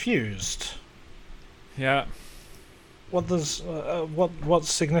just confused. Yeah. What does what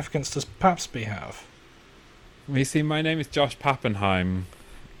significance does Papsby have? Well, you see, my name is Josh Pappenheim,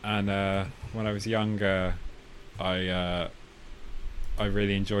 and when I was younger, I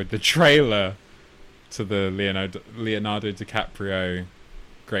really enjoyed the trailer to the Leonardo DiCaprio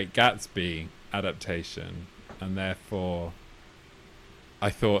Great Gatsby adaptation, and therefore I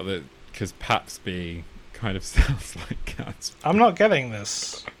thought that because Papsby kind of sounds like Gatsby. I'm not getting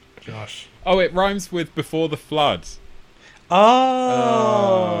this, Josh. Oh, it rhymes with Before the Flood.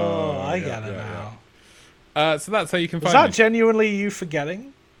 I yeah, get it yeah, now. So that's how you can Was find that me. genuinely you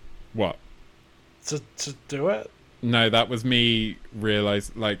forgetting What? to do it? No, that was me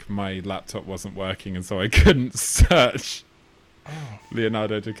realize like my laptop wasn't working, and so I couldn't search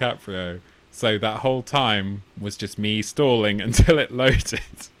Leonardo DiCaprio. So that whole time was just me stalling until it loaded.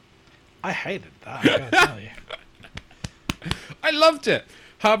 I hated that, I gotta tell you. I loved it.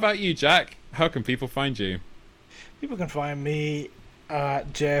 How about you, Jack? How can people find you? People can find me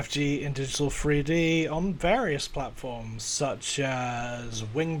at JFG in Digital 3D on various platforms such as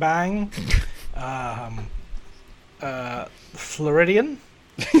Wingbang, Floridian,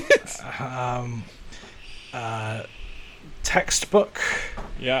 Textbook,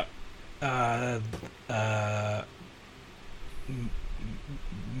 Yeah.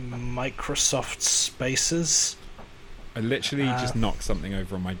 Microsoft Spaces. I literally just knocked something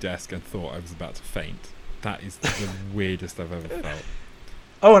over on my desk and thought I was about to faint. That is the weirdest I've ever felt.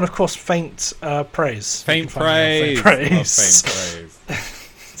 Oh, and of course, Faint Praise. You Faint can find me praise. on Faint Praise. Love faint praise.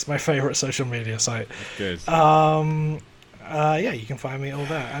 It's my favourite social media site. Good. Yeah, you can find me all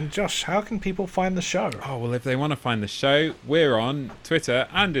there. And Josh, how can people find the show? Oh, well, if they want to find the show, we're on Twitter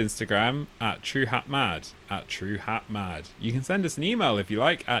and Instagram at TrueHatMad, at TrueHatMad. You can send us an email if you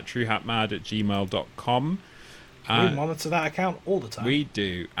like at truehatmad@gmail.com. We monitor that account all the time. We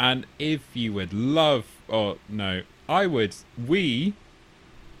do. And if you would love, we,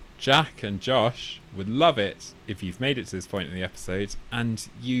 Jack and Josh, would love it if you've made it to this point in the episode and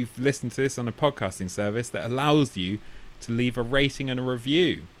you've listened to this on a podcasting service that allows you to leave a rating and a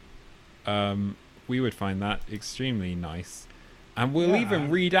review. We would find that extremely nice. And we'll even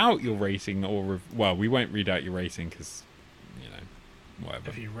read out your rating well, we won't read out your rating because, whatever.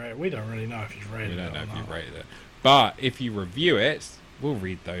 If you rate, we don't really know if you've rated it. We don't know or if not. you've rated it. But if you review it, we'll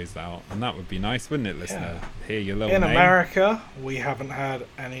read those out. And that would be nice, wouldn't it, listener? Yeah. Hear your little In name. America, we haven't had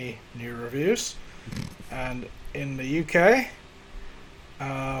any new reviews, and in the UK,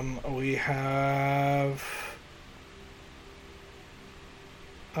 we have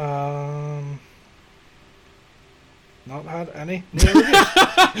not had any new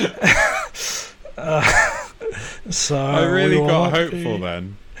reviews. So I really we will got not hopeful be-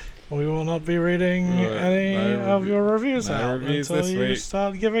 then. We will not be reading any no of your reviews no out reviews until this you week.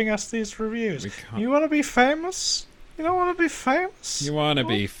 start giving us these reviews. We can't. You want to be famous? You don't want to be famous? You want to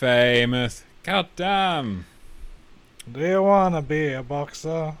be famous? God damn! Do you want to be a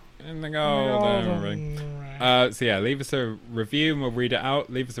boxer? In the golden ring. So yeah, leave us a review and we'll read it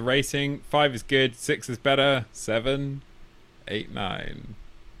out. Leave us a rating. 5 is good, 6 is better, 7, 8, 9.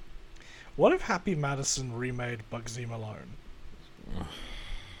 What if Happy Madison remade Bugsy Malone?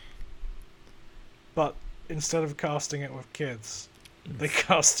 But instead of casting it with kids, they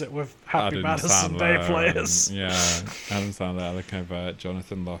cast it with Happy Adam Madison Day Sandler, players. Yeah, Adam Sandler, Alec Covert,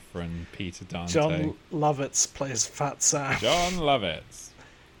 Jonathan Loughran, Peter Dante. John Lovitz plays Fat Sam. John Lovitz.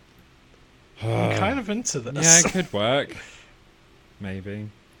 I'm kind of into this. Yeah, it could work. Maybe.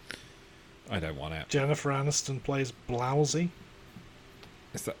 I don't want it. Jennifer Aniston plays Blousy.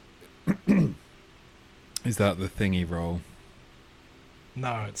 Is that is that the thingy roll?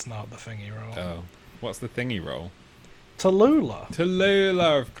 No, it's not the thingy role. Oh, what's the thingy roll? Tallulah.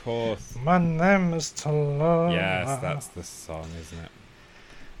 Tallulah, of course. My name is Tallulah. Yes, that's the song, isn't it?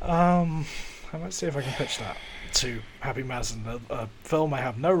 I might see if I can pitch that to Happy Madison, a film I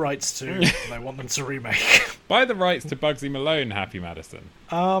have no rights to, and I want them to remake. Buy the rights to Bugsy Malone, Happy Madison.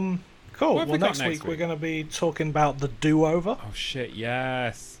 Cool. What have Well, we got next next week we're week? going to be talking about The Do-Over, Oh shit,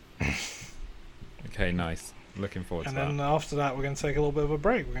 yes. Okay, nice. Looking forward to and that. then after that we're going to take a little bit of a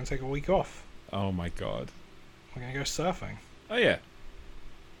break. We're going to take a week off. Oh my god. We're going to go surfing. Oh yeah.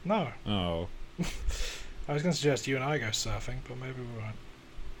 No, Oh. I was going to suggest you and I go surfing, but maybe we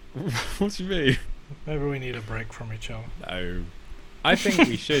won't. What do you mean? Maybe we need a break from each other. No. I think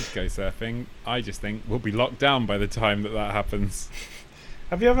we should go surfing. I just think we'll be locked down by the time that happens.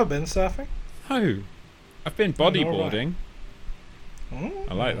 Have you ever been surfing? No. I've been bodyboarding.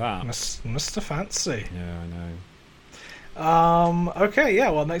 I like that. Mr. Fancy. Yeah, I know. Okay, yeah,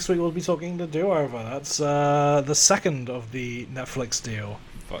 well, next week we'll be talking The Do-Over. That's the second of the Netflix deal.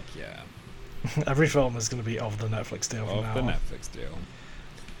 Fuck yeah. Every film is going to be of the Netflix deal from Of now the on. Netflix deal.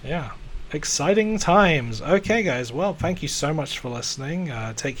 Yeah. Exciting times. Okay, guys, well, thank you so much for listening.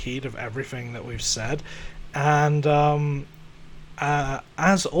 Take heed of everything that we've said. And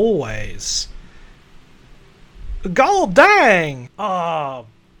as always, gold dang! Burrow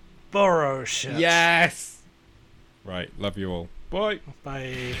shit. Yes! Right, love you all. Bye. Bye.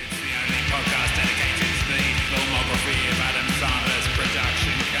 It's the only podcast dedicated to the filmography of Adam Sandler.